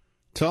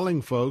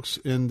 telling folks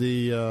in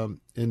the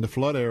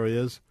flood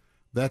areas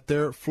that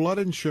their flood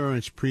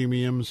insurance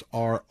premiums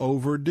are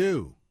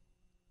overdue,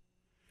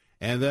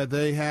 and that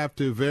they have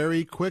to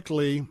very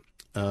quickly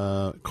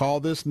call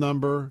this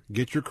number,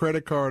 get your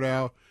credit card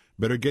out,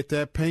 better get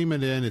that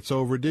payment in, it's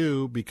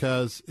overdue,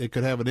 because it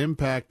could have an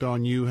impact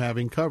on you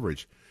having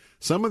coverage.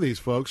 some of these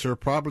folks are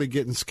probably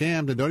getting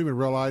scammed and don't even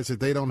realize that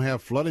they don't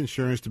have flood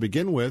insurance to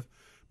begin with,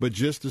 but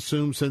just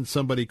assume since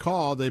somebody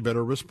called, they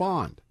better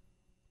respond.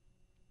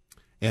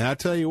 And I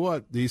tell you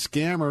what, these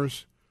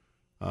scammers,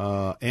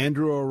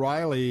 Andrew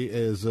O'Reilly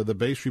is the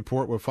base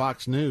report with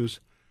Fox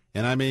News,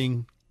 and I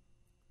mean,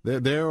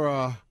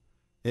 they're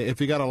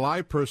if you got a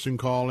live person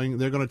calling,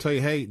 they're going to tell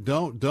you, hey,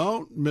 don't,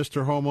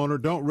 Mr.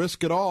 Homeowner, don't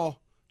risk it all.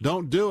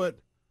 Don't do it.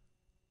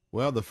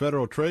 Well, the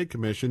Federal Trade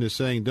Commission is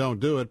saying don't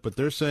do it, but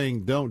they're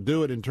saying don't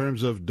do it in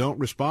terms of don't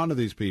respond to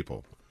these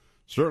people.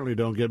 Certainly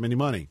don't give them any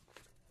money.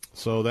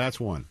 So that's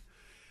one.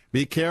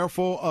 Be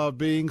careful of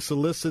being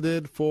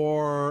solicited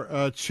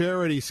for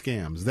charity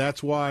scams.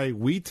 That's why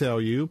we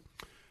tell you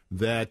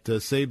that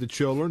Save the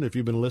Children, if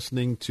you've been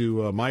listening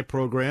to my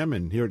program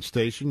and here at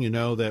Station, you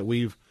know that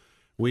we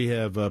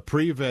have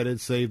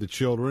pre-vetted Save the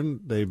Children.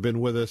 They've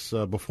been with us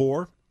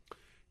before.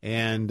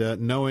 And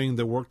knowing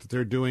the work that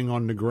they're doing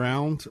on the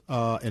ground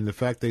and the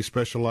fact they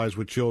specialize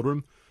with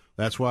children,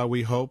 that's why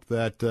we hope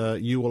that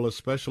you will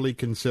especially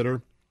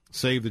consider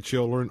Save the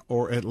Children,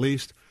 or at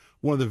least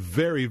one of the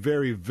very,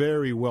 very,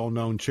 very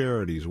well-known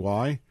charities.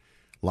 Why?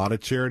 A lot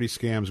of charity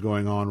scams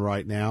going on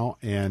right now,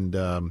 and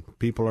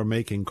people are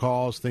making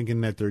calls thinking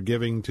that they're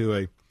giving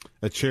to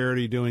a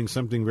charity doing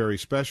something very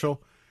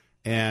special,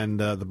 and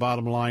the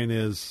bottom line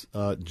is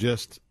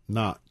just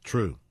not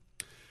true.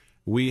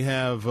 We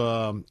have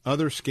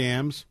other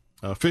scams,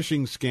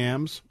 phishing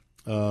scams,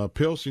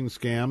 pilsing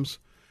scams,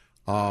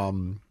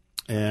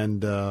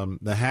 and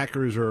the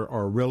hackers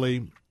are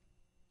really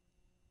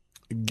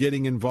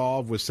getting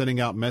involved with sending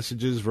out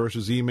messages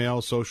versus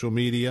email, social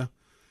media,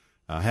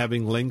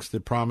 having links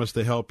that promise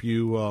to help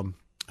you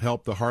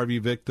help the Harvey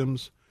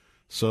victims.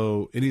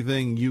 So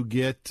anything you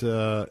get,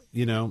 in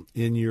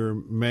your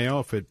mail,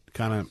 if it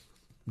kind of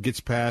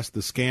gets past the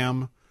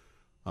scam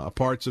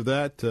parts of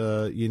that,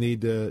 you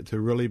need to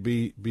really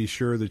be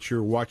sure that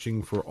you're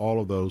watching for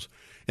all of those.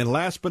 And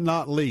last but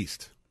not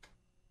least,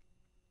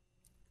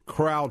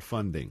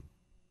 crowdfunding.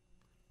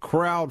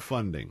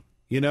 Crowdfunding.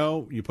 You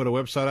know, you put a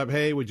website up,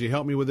 hey, would you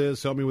help me with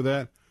this, help me with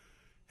that?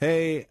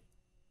 Hey,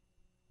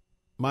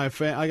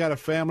 I got a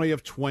family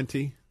of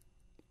 20.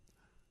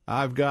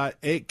 I've got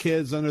 8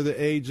 kids under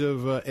the age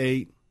of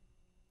 8.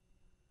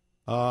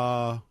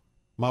 My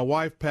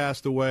wife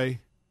passed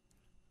away.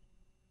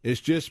 It's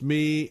just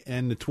me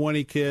and the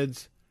 20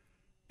 kids,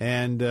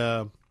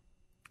 and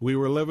we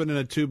were living in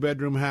a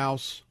 2-bedroom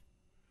house.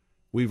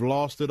 We've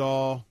lost it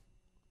all.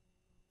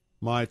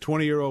 My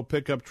 20-year-old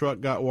pickup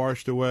truck got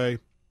washed away.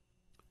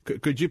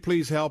 Could you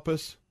please help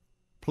us?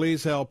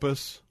 Please help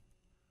us.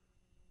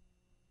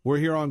 We're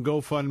here on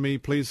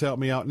GoFundMe. Please help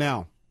me out.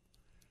 Now,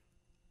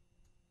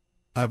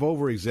 I've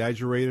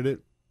over-exaggerated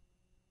it.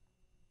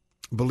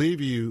 Believe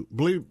you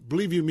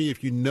me,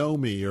 if you know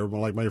me, or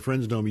like my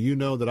friends know me, you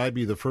know that I'd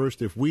be the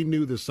first. If we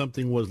knew that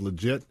something was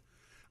legit,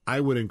 I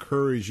would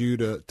encourage you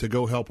to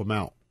go help them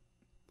out.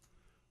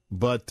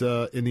 But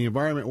in the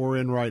environment we're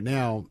in right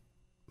now,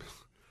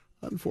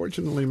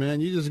 unfortunately, man,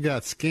 you just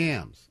got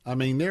scams. I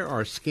mean, there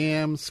are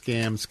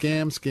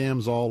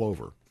scams all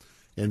over.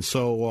 And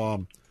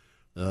so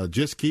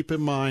just keep in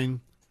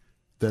mind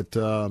that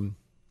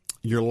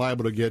you're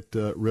liable to get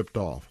ripped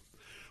off.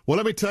 Well,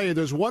 let me tell you,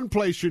 there's one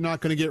place you're not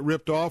going to get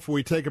ripped off when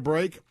we take a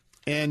break.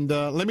 And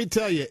let me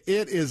tell you,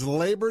 it is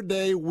Labor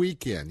Day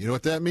weekend. You know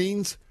what that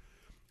means?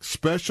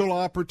 Special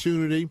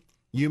opportunity.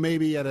 You may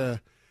be in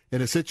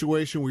a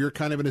situation where you're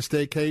kind of in a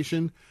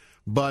staycation.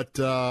 But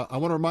I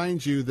want to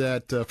remind you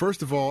that,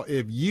 first of all,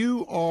 if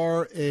you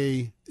are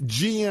a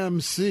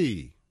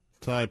GMC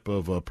type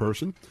of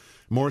person,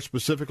 more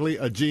specifically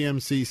a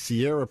GMC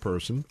Sierra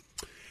person,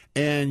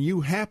 and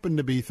you happen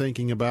to be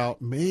thinking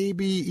about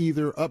maybe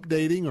either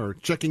updating or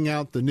checking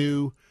out the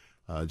new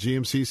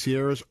GMC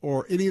Sierras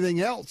or anything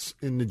else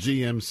in the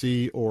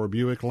GMC or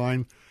Buick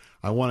line,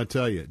 I want to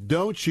tell you,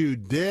 don't you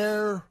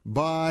dare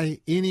buy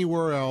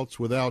anywhere else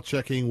without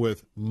checking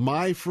with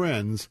my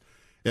friends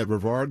at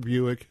Rivard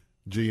Buick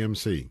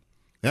GMC.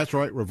 That's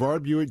right,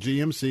 Rivard Buick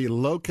GMC,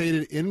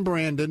 located in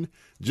Brandon,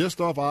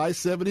 just off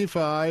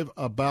I-75,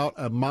 about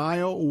a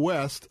mile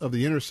west of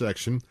the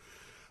intersection.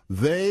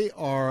 They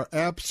are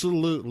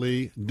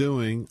absolutely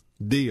doing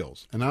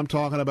deals, and I'm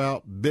talking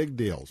about big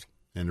deals.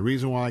 And the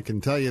reason why I can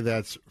tell you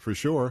that's for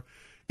sure,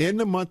 in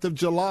the month of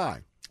July,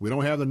 we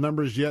don't have the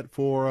numbers yet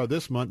for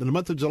this month. In the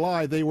month of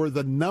July, they were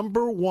the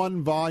number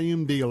 1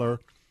 volume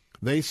dealer.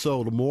 They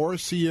sold more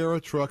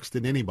Sierra trucks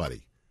than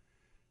anybody.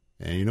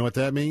 And you know what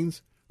that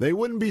means? They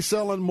wouldn't be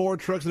selling more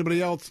trucks than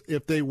anybody else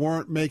if they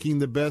weren't making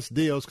the best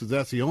deals, because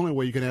that's the only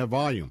way you can have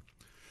volume.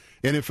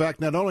 And in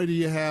fact, not only do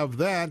you have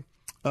that,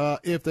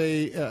 if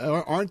they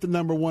aren't the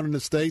number 1 in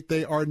the state,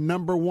 they are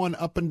number 1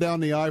 up and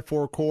down the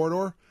I-4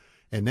 corridor.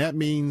 And that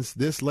means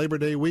this Labor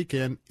Day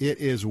weekend, it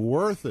is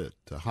worth it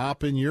to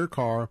hop in your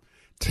car,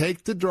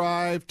 take the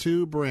drive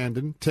to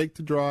Brandon, take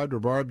the drive to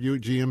Rivard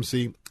Buick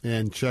GMC,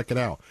 and check it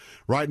out.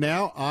 Right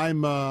now,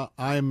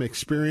 I'm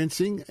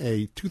experiencing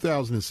a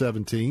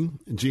 2017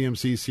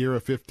 GMC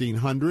Sierra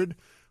 1500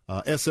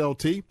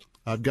 SLT.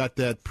 I've got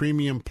that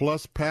Premium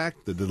Plus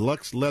pack, the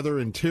deluxe leather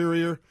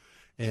interior,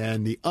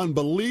 and the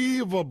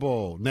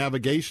unbelievable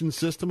navigation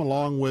system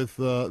along with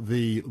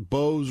the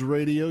Bose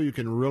radio. You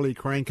can really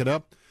crank it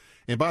up.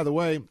 And by the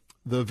way,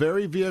 the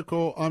very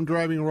vehicle I'm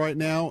driving right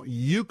now,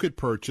 you could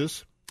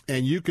purchase,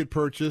 and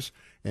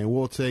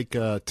we'll take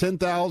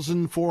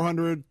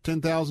 10,400,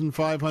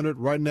 10,500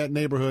 right in that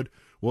neighborhood.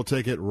 We'll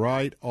take it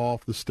right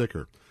off the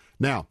sticker.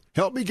 Now,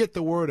 help me get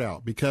the word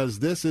out, because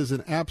this is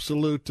an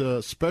absolute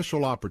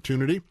special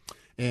opportunity.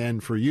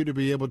 And for you to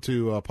be able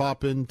to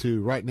pop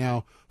into, right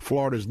now,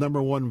 Florida's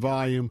 #1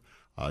 volume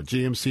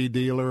GMC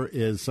dealer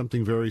is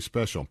something very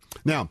special.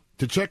 Now,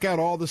 to check out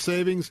all the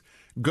savings,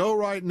 go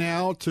right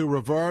now to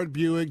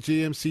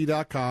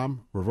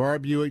RivardBuickGMC.com,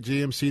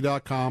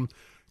 RivardBuickGMC.com.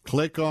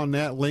 Click on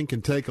that link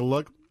and take a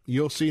look.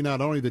 You'll see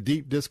not only the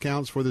deep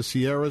discounts for the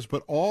Sierras,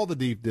 but all the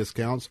deep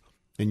discounts,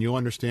 and you'll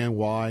understand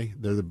why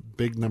they're the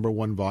big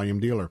 #1 volume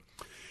dealer.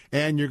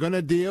 And you're going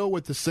to deal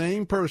with the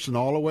same person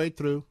all the way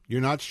through.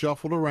 You're not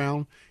shuffled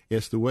around.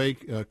 It's the way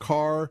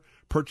car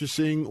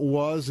purchasing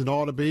was and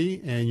ought to be,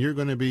 and you're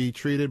going to be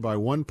treated by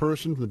one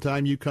person from the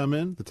time you come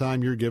in, the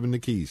time you're given the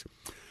keys.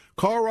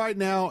 Call right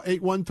now,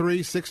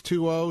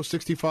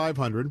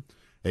 813-620-6500,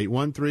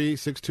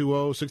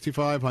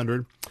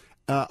 813-620-6500,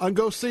 and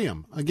go see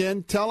them.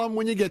 Again, tell them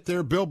when you get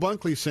there, Bill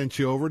Bunkley sent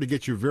you over to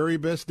get your very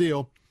best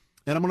deal.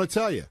 And I'm going to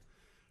tell you,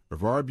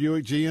 Rivard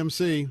Buick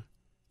GMC,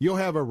 you'll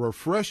have a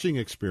refreshing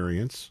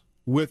experience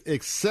with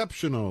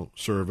exceptional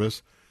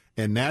service,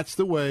 and that's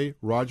the way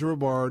Roger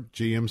Rivard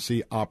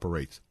GMC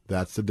operates.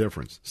 That's the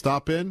difference.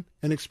 Stop in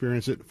and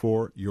experience it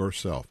for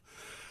yourself.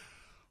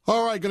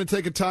 All right, going to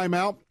take a time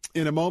out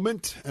in a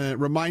moment.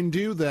 Remind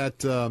you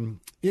that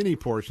any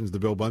portions of the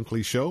Bill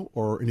Bunkley Show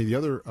or any of the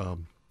other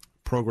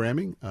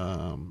programming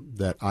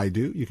that I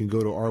do, you can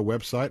go to our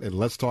website at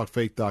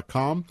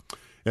letstalkfaith.com.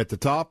 At the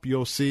top,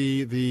 you'll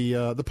see the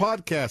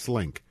podcast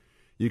link.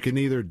 You can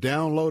either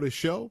download a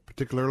show,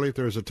 particularly if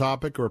there's a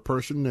topic or a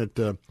person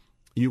that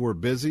you were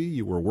busy,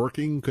 you were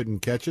working, couldn't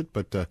catch it,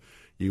 but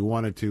you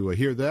wanted to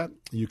hear that.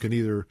 You can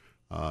either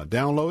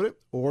download it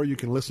or you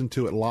can listen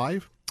to it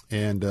live,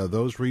 and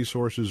those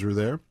resources are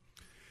there.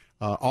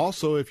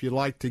 Also, if you'd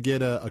like to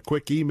get a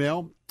quick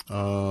email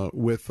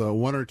with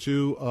one or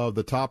two of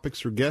the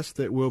topics or guests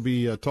that we'll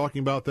be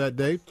talking about that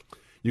day,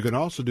 you can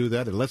also do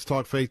that at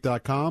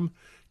letstalkfaith.com.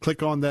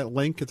 Click on that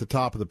link at the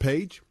top of the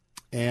page,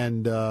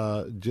 and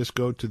just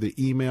go to the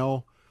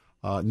email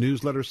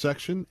newsletter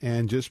section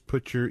and just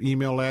put your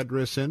email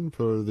address in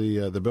for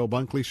the Bill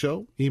Bunkley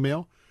Show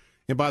email.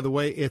 And by the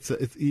way, it's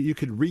you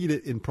could read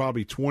it in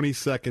probably 20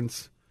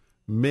 seconds,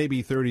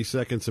 maybe 30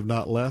 seconds, if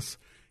not less,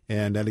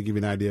 and that'll give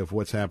you an idea of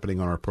what's happening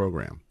on our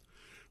program.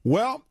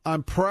 Well,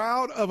 I'm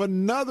proud of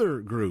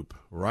another group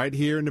right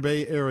here in the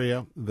Bay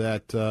Area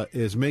that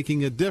is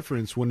making a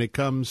difference when it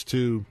comes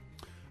to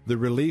the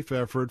relief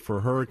effort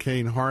for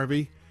Hurricane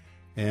Harvey.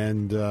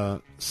 And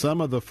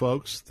some of the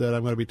folks that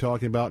I'm going to be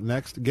talking about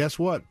next, guess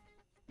what?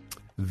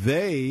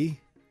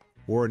 They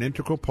were an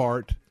integral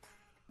part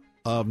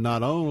of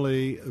not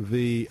only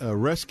the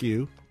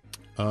rescue,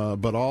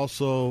 but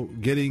also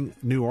getting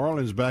New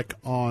Orleans back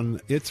on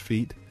its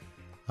feet,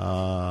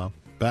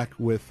 back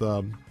with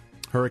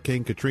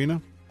Hurricane Katrina.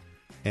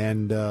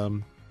 And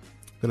going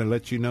to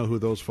let you know who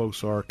those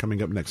folks are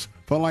coming up next.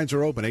 Phone lines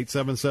are open,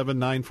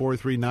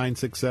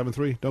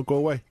 877-943-9673. Don't go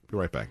away. Be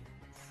right back.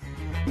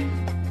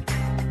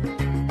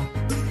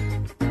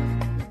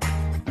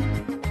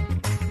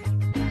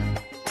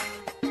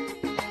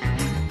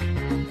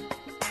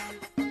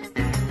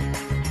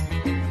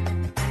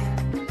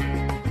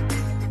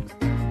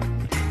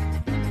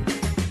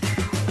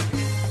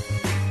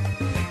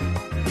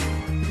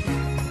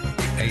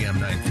 AM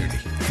 930,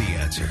 The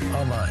Answer.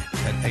 Online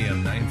at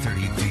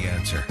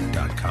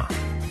am930theanswer.com.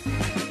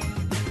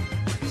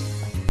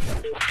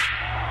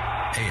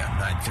 AM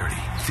 930,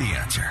 The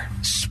Answer.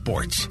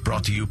 Sports,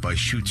 brought to you by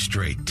Shoot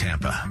Straight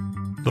Tampa.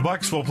 The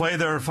Bucs will play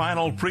their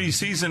final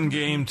preseason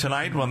game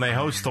tonight when they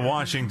host the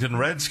Washington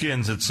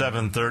Redskins at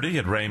 7:30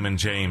 at Raymond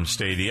James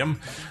Stadium.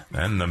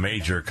 Then the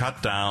major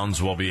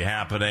cutdowns will be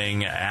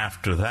happening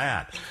after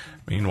that.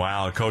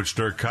 Meanwhile, Coach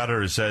Dirk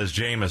Cutter says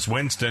Jameis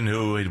Winston,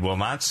 who will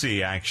not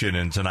see action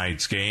in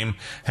tonight's game,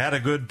 had a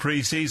good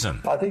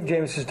preseason. I think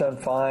Jameis has done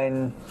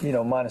fine,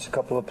 minus a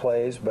couple of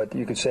plays, but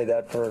you could say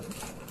that for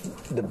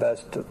the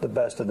best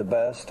of the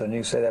best, and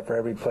you say that for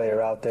every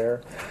player out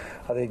there.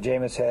 I think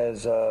Jameis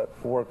has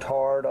worked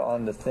hard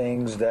on the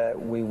things that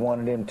we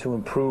wanted him to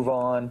improve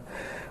on.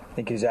 I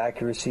think his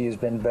accuracy has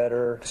been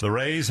better. The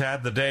Rays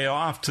had the day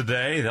off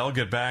today. They'll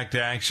get back to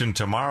action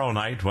tomorrow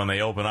night when they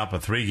open up a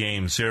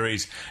 3-game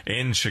series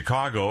in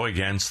Chicago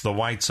against the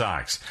White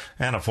Sox.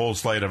 And a full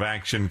slate of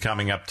action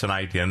coming up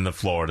tonight in the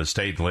Florida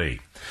State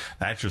League.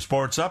 That's your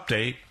sports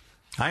update.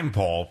 I'm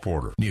Paul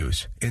Porter.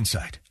 News,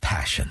 insight,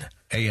 passion.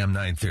 AM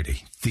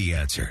 930, The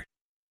Answer.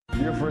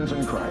 Dear friends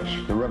in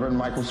Christ, the Reverend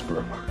Michael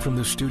Spurlock. From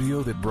the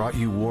studio that brought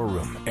you War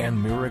Room and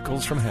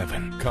Miracles from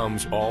Heaven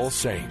comes All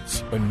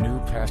Saints, a new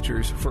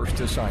pastor's first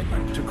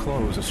assignment to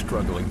close a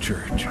struggling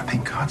church. I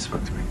think God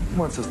spoke to me. He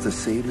wants us to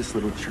save this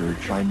little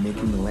church by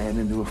making the land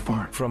into a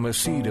farm. From a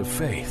seed of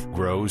faith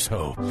grows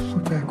hope. We're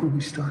back where we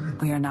started.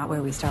 We are not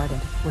where we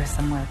started. We're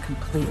somewhere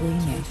completely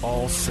new.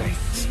 All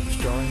Saints,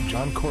 starring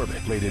John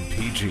Corbett, rated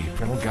PG,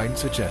 parental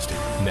guidance suggested.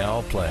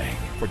 Now playing.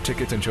 For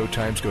tickets and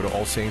showtimes, go to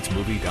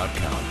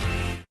allsaintsmovie.com.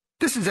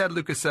 This is Ed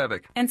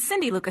Lukasevic. And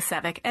Cindy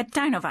Lukasevic at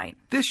Dinovite.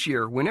 This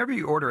year, whenever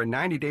you order a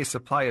 90-day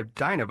supply of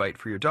Dinovite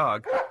for your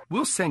dog,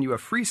 we'll send you a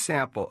free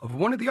sample of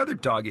one of the other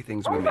doggy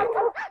things we make.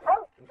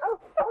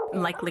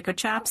 Like Liquid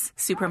Chops,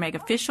 Super Mega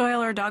Fish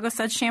Oil, or Doggo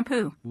Suds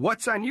Shampoo.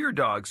 What's on your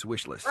dog's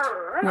wish list?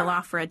 We'll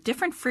offer a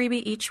different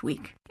freebie each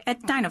week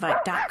at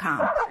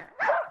Dinovite.com.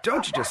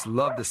 Don't you just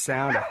love the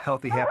sound of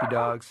healthy, happy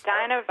dogs?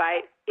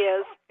 Dinovite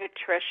is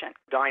nutrition.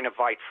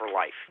 Dinovite for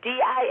life.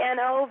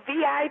 DINOVITE.com.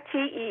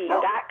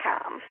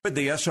 With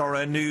the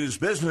SRN News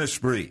Business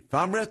Brief,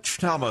 I'm Rich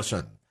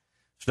Thomason.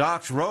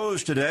 Stocks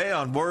rose today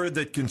on word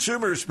that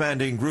consumer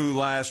spending grew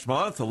last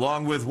month,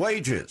 along with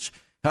wages.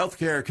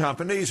 Healthcare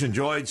companies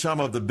enjoyed some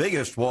of the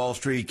biggest Wall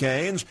Street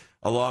gains,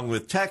 along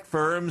with tech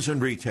firms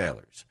and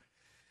retailers.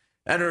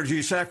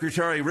 Energy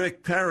Secretary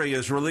Rick Perry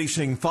is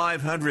releasing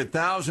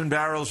 500,000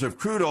 barrels of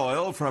crude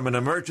oil from an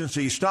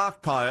emergency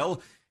stockpile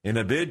in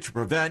a bid to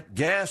prevent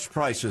gas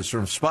prices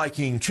from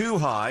spiking too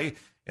high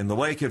in the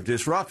wake of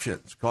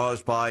disruptions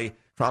caused by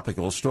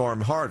Tropical Storm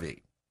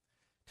Harvey.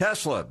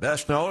 Tesla,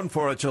 best known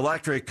for its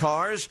electric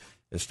cars,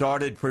 has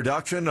started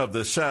production of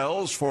the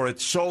cells for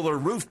its solar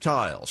roof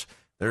tiles.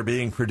 They're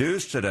being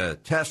produced at a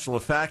Tesla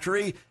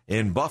factory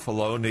in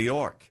Buffalo, New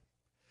York.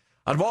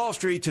 On Wall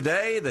Street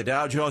today, the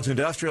Dow Jones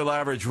Industrial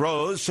Average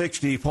rose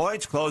 60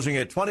 points, closing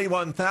at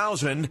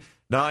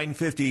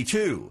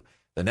 21,952.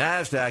 The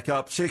Nasdaq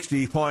up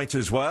 60 points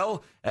as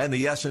well, and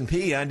the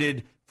S&P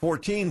ended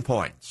 14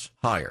 points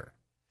higher.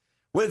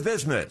 With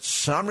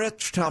business, I'm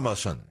Rich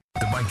Thomason.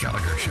 The Mike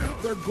Gallagher Show.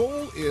 Their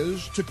goal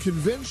is to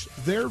convince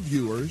their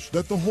viewers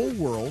that the whole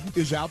world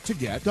is out to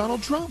get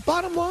Donald Trump.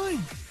 Bottom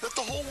line. That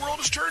the whole world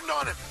has turned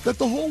on him. That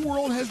the whole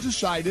world has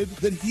decided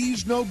that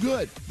he's no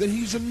good, that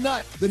he's a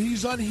nut, that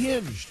he's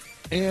unhinged.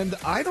 And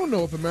I don't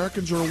know if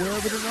Americans are aware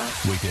of it or not.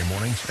 Weekday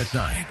mornings at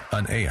 9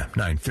 on AM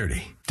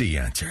 930. The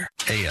Answer.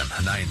 AM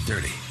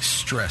 930.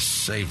 Stress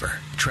Saver.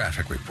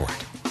 Traffic Report.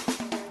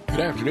 Good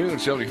afternoon.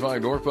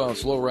 75 northbound,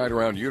 slow right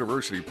around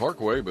University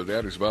Parkway, but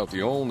that is about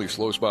the only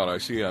slow spot I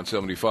see on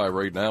 75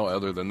 right now.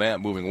 Other than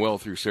that, moving well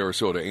through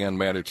Sarasota and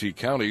Manatee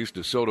counties.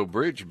 DeSoto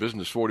Bridge,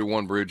 Business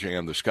 41 Bridge,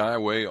 and the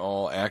Skyway,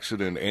 all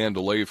accident and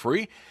delay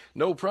free.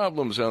 No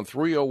problems on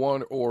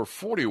 301 or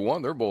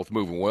 41. They're both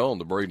moving well in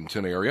the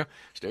Bradenton area.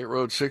 State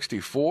Road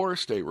 64,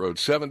 State Road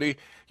 70,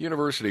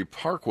 University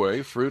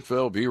Parkway,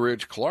 Fruitville, Bee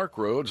Ridge, Clark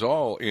Roads,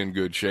 all in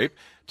good shape.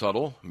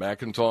 Tuttle,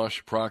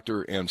 McIntosh,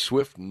 Proctor, and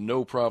Swift,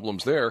 no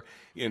problems there.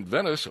 In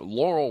Venice,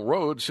 Laurel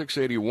Road,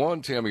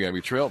 681,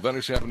 Tamiami Trail,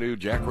 Venice Avenue,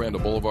 Jack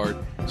Randall Boulevard,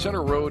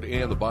 Center Road,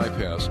 and the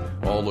Bypass,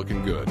 all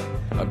looking good.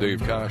 I'm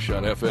Dave Kosh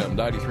on FM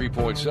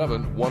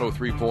 93.7,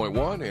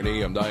 103.1, and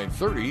AM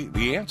 930,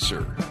 The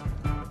Answer.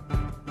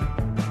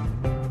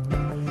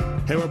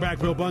 Hey, we're back.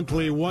 Bill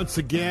Bunkley once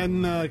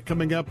again,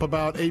 coming up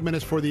about 8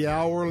 minutes for the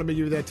hour. Let me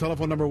give you that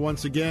telephone number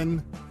once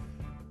again.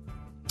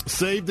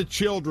 Save the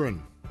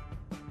Children.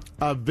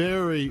 A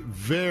very,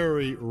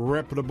 very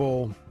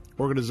reputable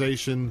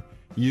organization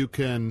you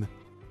can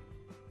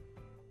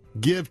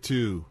give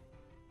to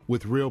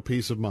with real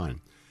peace of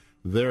mind.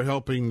 They're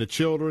helping the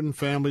children,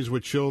 families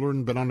with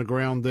children, been on the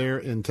ground there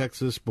in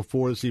Texas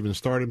before this even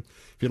started.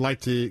 If you'd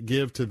like to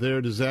give to their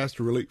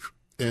disaster relief,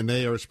 and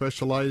they are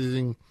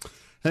specializing,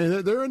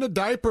 hey, they're in the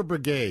diaper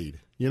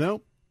brigade, you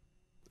know?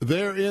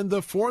 They're in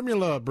the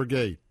formula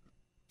brigade.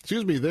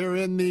 Excuse me, they're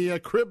in the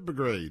crib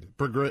brigade,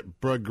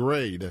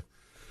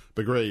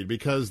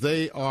 because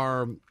they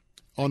are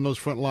on those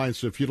front lines.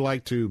 So if you'd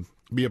like to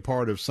be a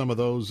part of some of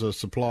those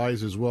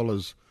supplies, as well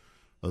as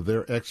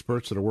their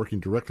experts that are working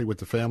directly with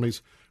the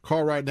families,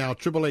 call right now,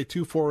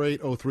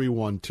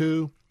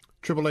 888-248-0312,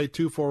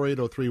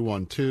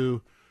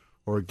 888-248-0312,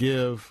 or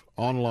give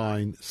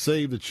online,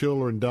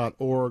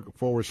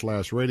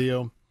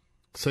 savethechildren.org/radio,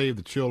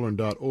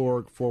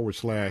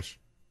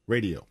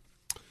 savethechildren.org/radio.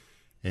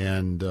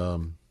 And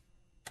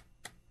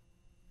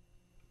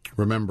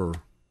remember,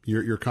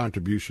 your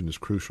contribution is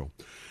crucial.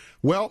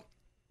 Well,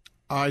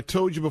 I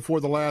told you before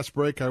the last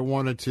break I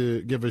wanted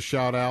to give a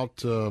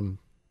shout-out, and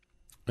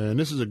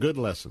this is a good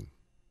lesson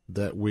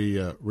that we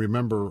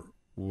remember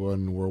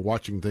when we're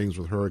watching things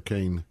with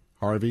Hurricane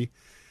Harvey,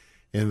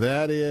 and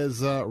that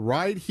is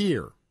right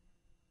here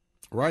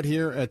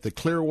at the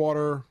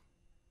Clearwater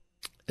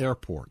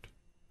Airport.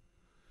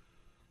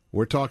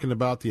 We're talking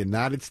about the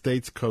United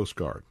States Coast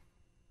Guard.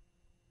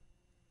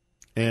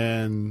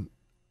 And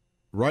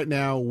right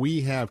now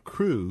we have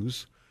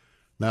crews,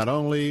 not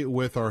only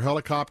with our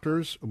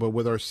helicopters, but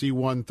with our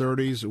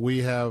C-130s. We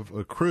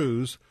have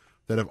crews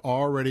that have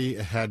already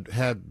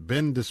had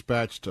been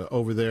dispatched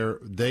over there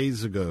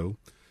days ago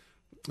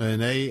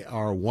and they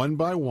are one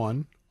by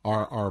one.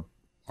 Our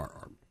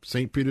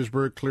St.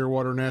 Petersburg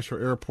Clearwater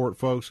National Airport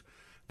folks,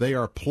 they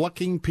are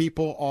plucking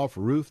people off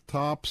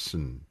rooftops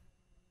and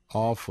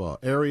off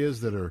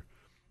areas that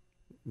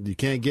you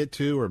can't get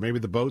to, or maybe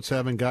the boats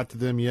haven't got to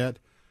them yet.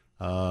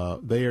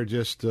 They are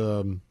just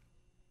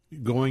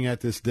going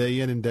at this day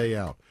in and day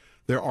out.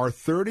 There are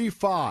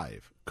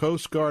 35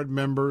 Coast Guard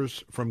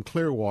members from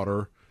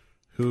Clearwater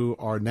who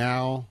are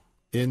now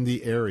in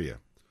the area.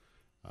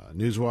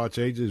 Newswatch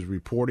 8 is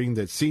reporting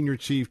that Senior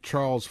Chief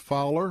Charles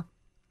Fowler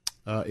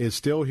is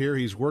still here.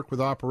 He's worked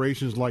with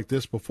operations like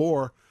this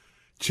before.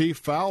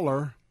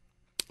 Senior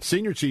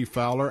Chief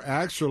Fowler,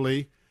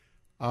 actually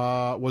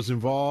was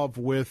involved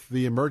with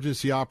the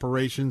emergency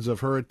operations of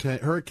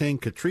Hurricane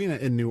Katrina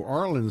in New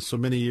Orleans so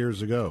many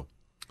years ago.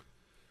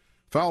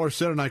 Fowler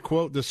said, and I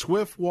quote, "The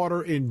swift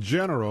water in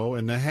general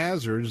and the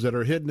hazards that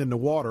are hidden in the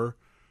water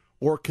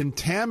or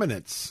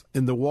contaminants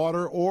in the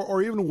water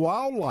or even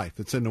wildlife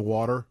that's in the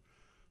water,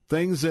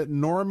 things that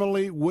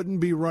normally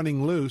wouldn't be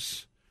running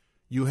loose,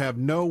 you have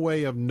no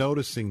way of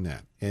noticing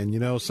that."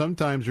 And,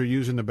 sometimes you're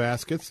using the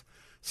baskets.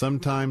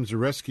 Sometimes the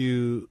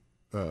rescue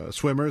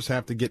swimmers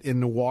have to get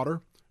in the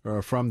water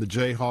from the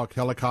Jayhawk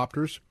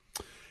helicopters.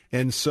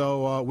 And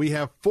so we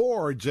have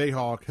 4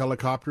 Jayhawk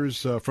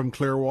helicopters from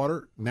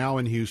Clearwater now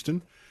in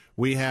Houston.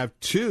 We have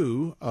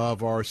 2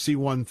 of our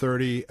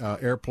C-130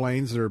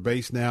 airplanes that are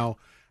based now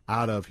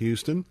out of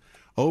Houston.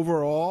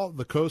 Overall,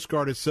 the Coast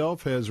Guard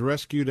itself has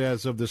rescued,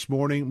 as of this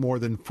morning, more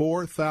than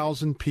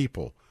 4,000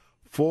 people.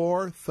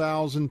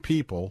 4,000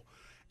 people.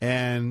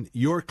 And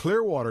your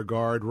Clearwater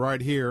Guard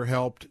right here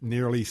helped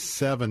nearly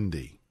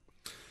 70.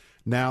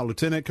 Now,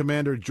 Lieutenant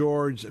Commander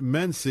George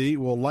Mency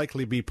will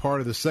likely be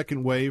part of the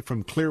second wave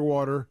from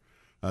Clearwater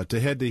to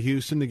head to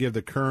Houston to give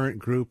the current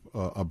group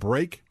a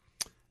break.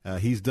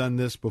 He's done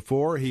this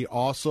before. He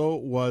also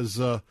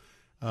was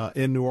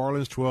in New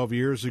Orleans 12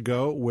 years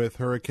ago with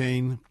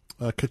Hurricane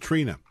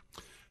Katrina.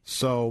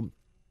 So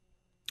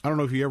I don't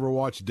know if you ever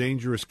watched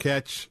Dangerous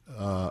Catch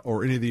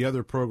or any of the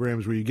other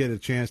programs where you get a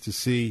chance to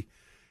see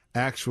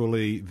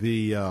actually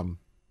the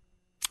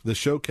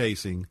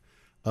showcasing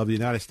of the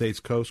United States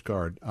Coast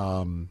Guard.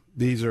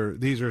 These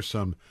are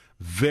some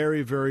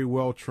very, very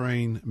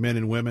well-trained men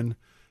and women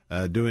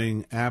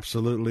doing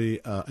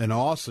absolutely an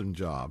awesome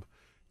job,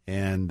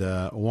 and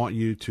want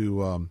you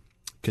to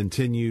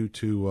continue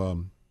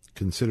to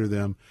consider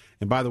them.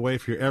 And by the way,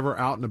 if you're ever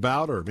out and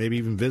about or maybe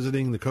even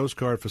visiting the Coast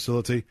Guard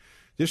facility,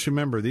 just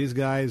remember these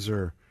guys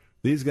are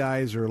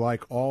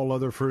like all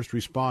other first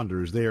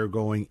responders. They are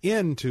going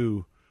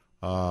into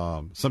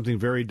something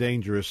very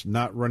dangerous,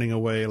 not running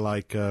away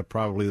like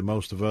probably the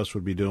most of us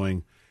would be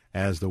doing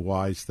as the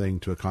wise thing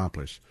to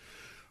accomplish.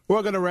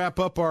 We're going to wrap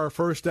up our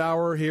first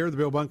hour here, the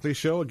Bill Bunkley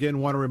Show. Again,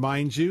 want to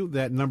remind you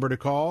that number to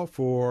call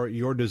for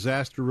your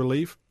disaster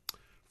relief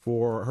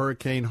for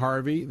Hurricane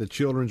Harvey, the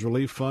Children's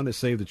Relief Fund to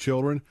Save the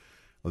Children.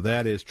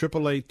 That is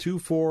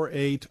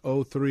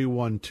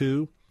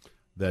 888-248-0312.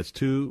 That's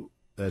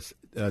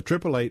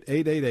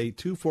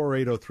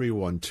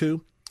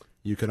 888-888-248-0312.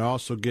 You can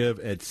also give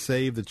at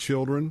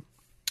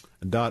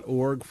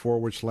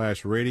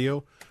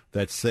savethechildren.org/radio.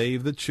 That's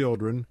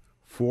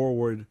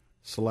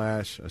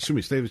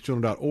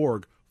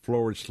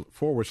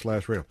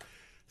savethechildren.org/radio.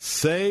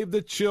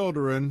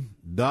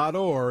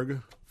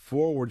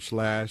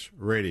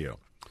 savethechildren.org/radio.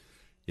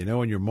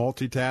 When you're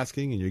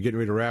multitasking and you're getting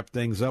ready to wrap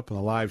things up on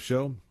the live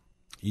show,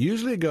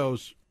 usually it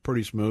goes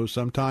pretty smooth.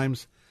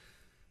 Sometimes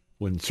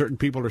when certain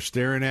people are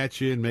staring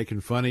at you and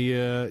making fun of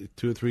you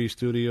 2 or 3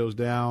 studios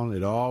down,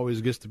 it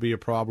always gets to be a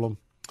problem.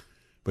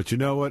 But you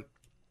know what?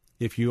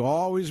 If you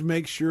always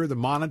make sure the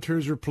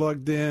monitors are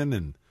plugged in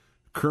and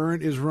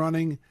current is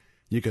running,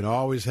 you can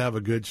always have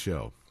a good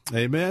show.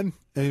 Amen?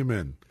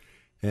 Amen.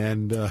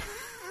 And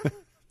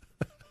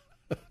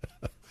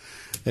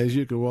as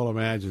you can well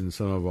imagine,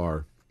 some of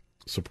our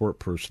support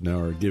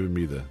personnel are giving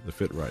me the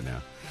fit right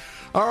now.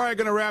 All right,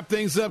 going to wrap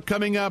things up.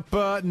 Coming up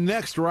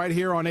next right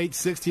here on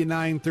 860 and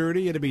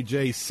 930. It'll be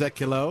Jay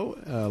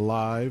Sekulow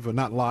live,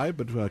 not live,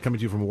 but coming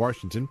to you from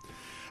Washington.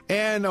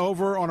 And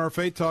over on our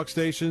Faith Talk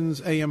stations,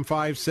 AM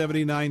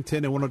 570,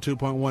 910, and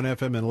 102.1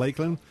 FM in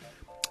Lakeland.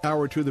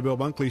 Hour 2 of the Bill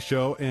Bunkley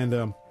Show.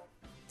 And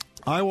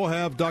I will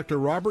have Dr.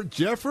 Robert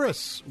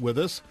Jeffress with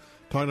us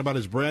talking about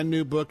his brand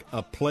new book,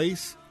 A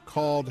Place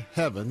Called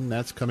Heaven.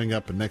 That's coming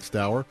up in next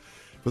hour.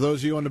 For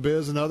those of you on the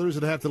biz and others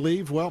that have to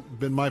leave, well,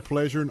 been my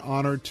pleasure and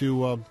honor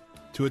to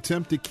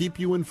attempt to keep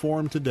you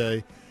informed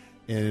today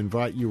and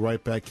invite you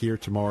right back here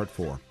tomorrow at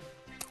 4.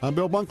 I'm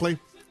Bill Bunkley.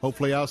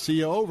 Hopefully I'll see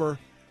you over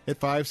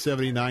at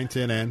 570,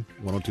 910, and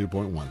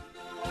 102.1.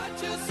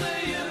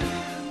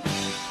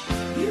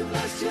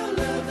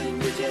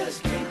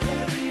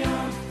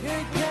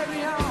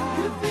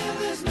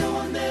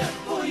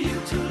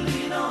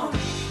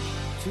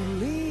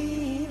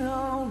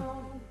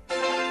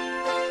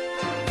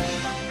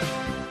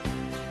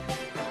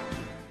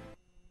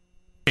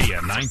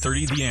 AM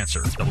 930 The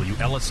Answer,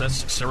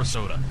 WLSS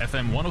Sarasota,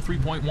 FM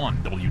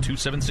 103.1,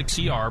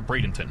 W276CR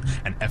Bradenton,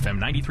 and FM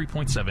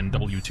 93.7,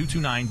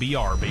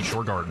 W229BR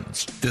Bayshore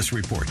Gardens. This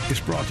report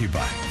is brought to you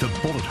by the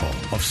Bullet Hole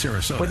of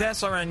Sarasota. With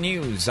SRN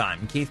News,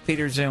 I'm Keith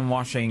Peters in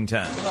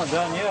Washington. We're not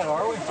done yet,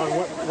 are we?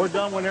 We're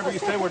done whenever you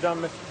say we're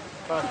done, Mr.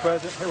 Vice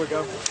President. Here we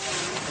go.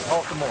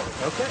 Halt the morning.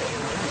 Okay.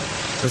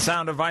 The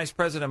sound of Vice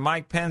President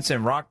Mike Pence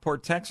in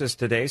Rockport, Texas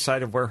today,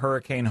 site of where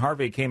Hurricane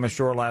Harvey came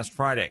ashore last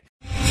Friday.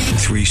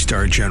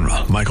 3-star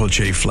General Michael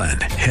J.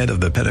 Flynn, head of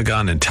the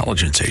Pentagon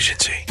Intelligence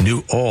Agency,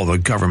 knew all the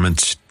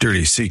government's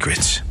dirty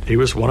secrets. He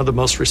was one of the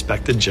most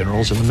respected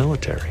generals in the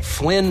military.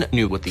 Flynn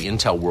knew what the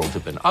intel world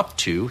had been up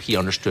to. He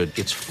understood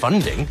its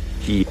funding.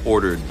 He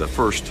ordered the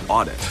first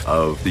audit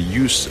of the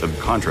use of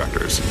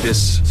contractors.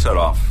 This set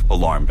off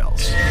alarm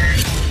bells.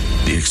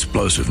 The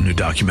explosive new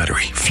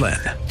documentary, Flynn,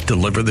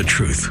 Deliver the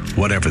Truth,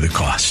 Whatever the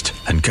Cost,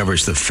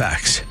 uncovers the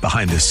facts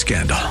behind this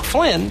scandal.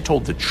 Flynn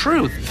told the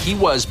truth. He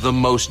was the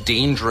most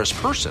dangerous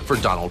person for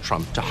Donald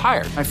Trump to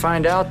hire. I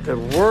find out the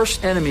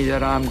worst enemy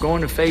that I'm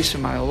going to face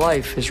in my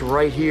life is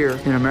right here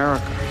in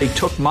America. They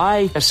took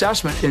my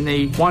assessment and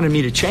they wanted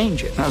me to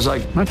change it. And I was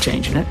like, I'm not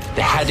changing it.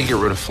 They had to get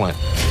rid of Flynn.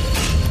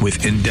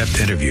 With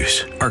in-depth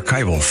interviews,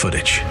 archival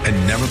footage, and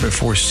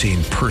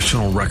never-before-seen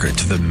personal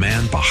records of the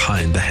man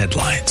behind the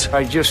headlines.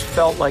 I just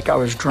felt like I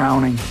was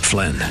drowning.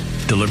 Flynn,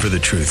 Deliver the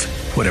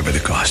Truth, Whatever the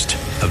Cost.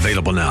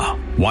 Available now.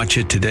 Watch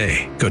it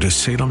today. Go to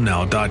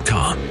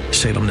salemnow.com.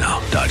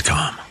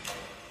 salemnow.com.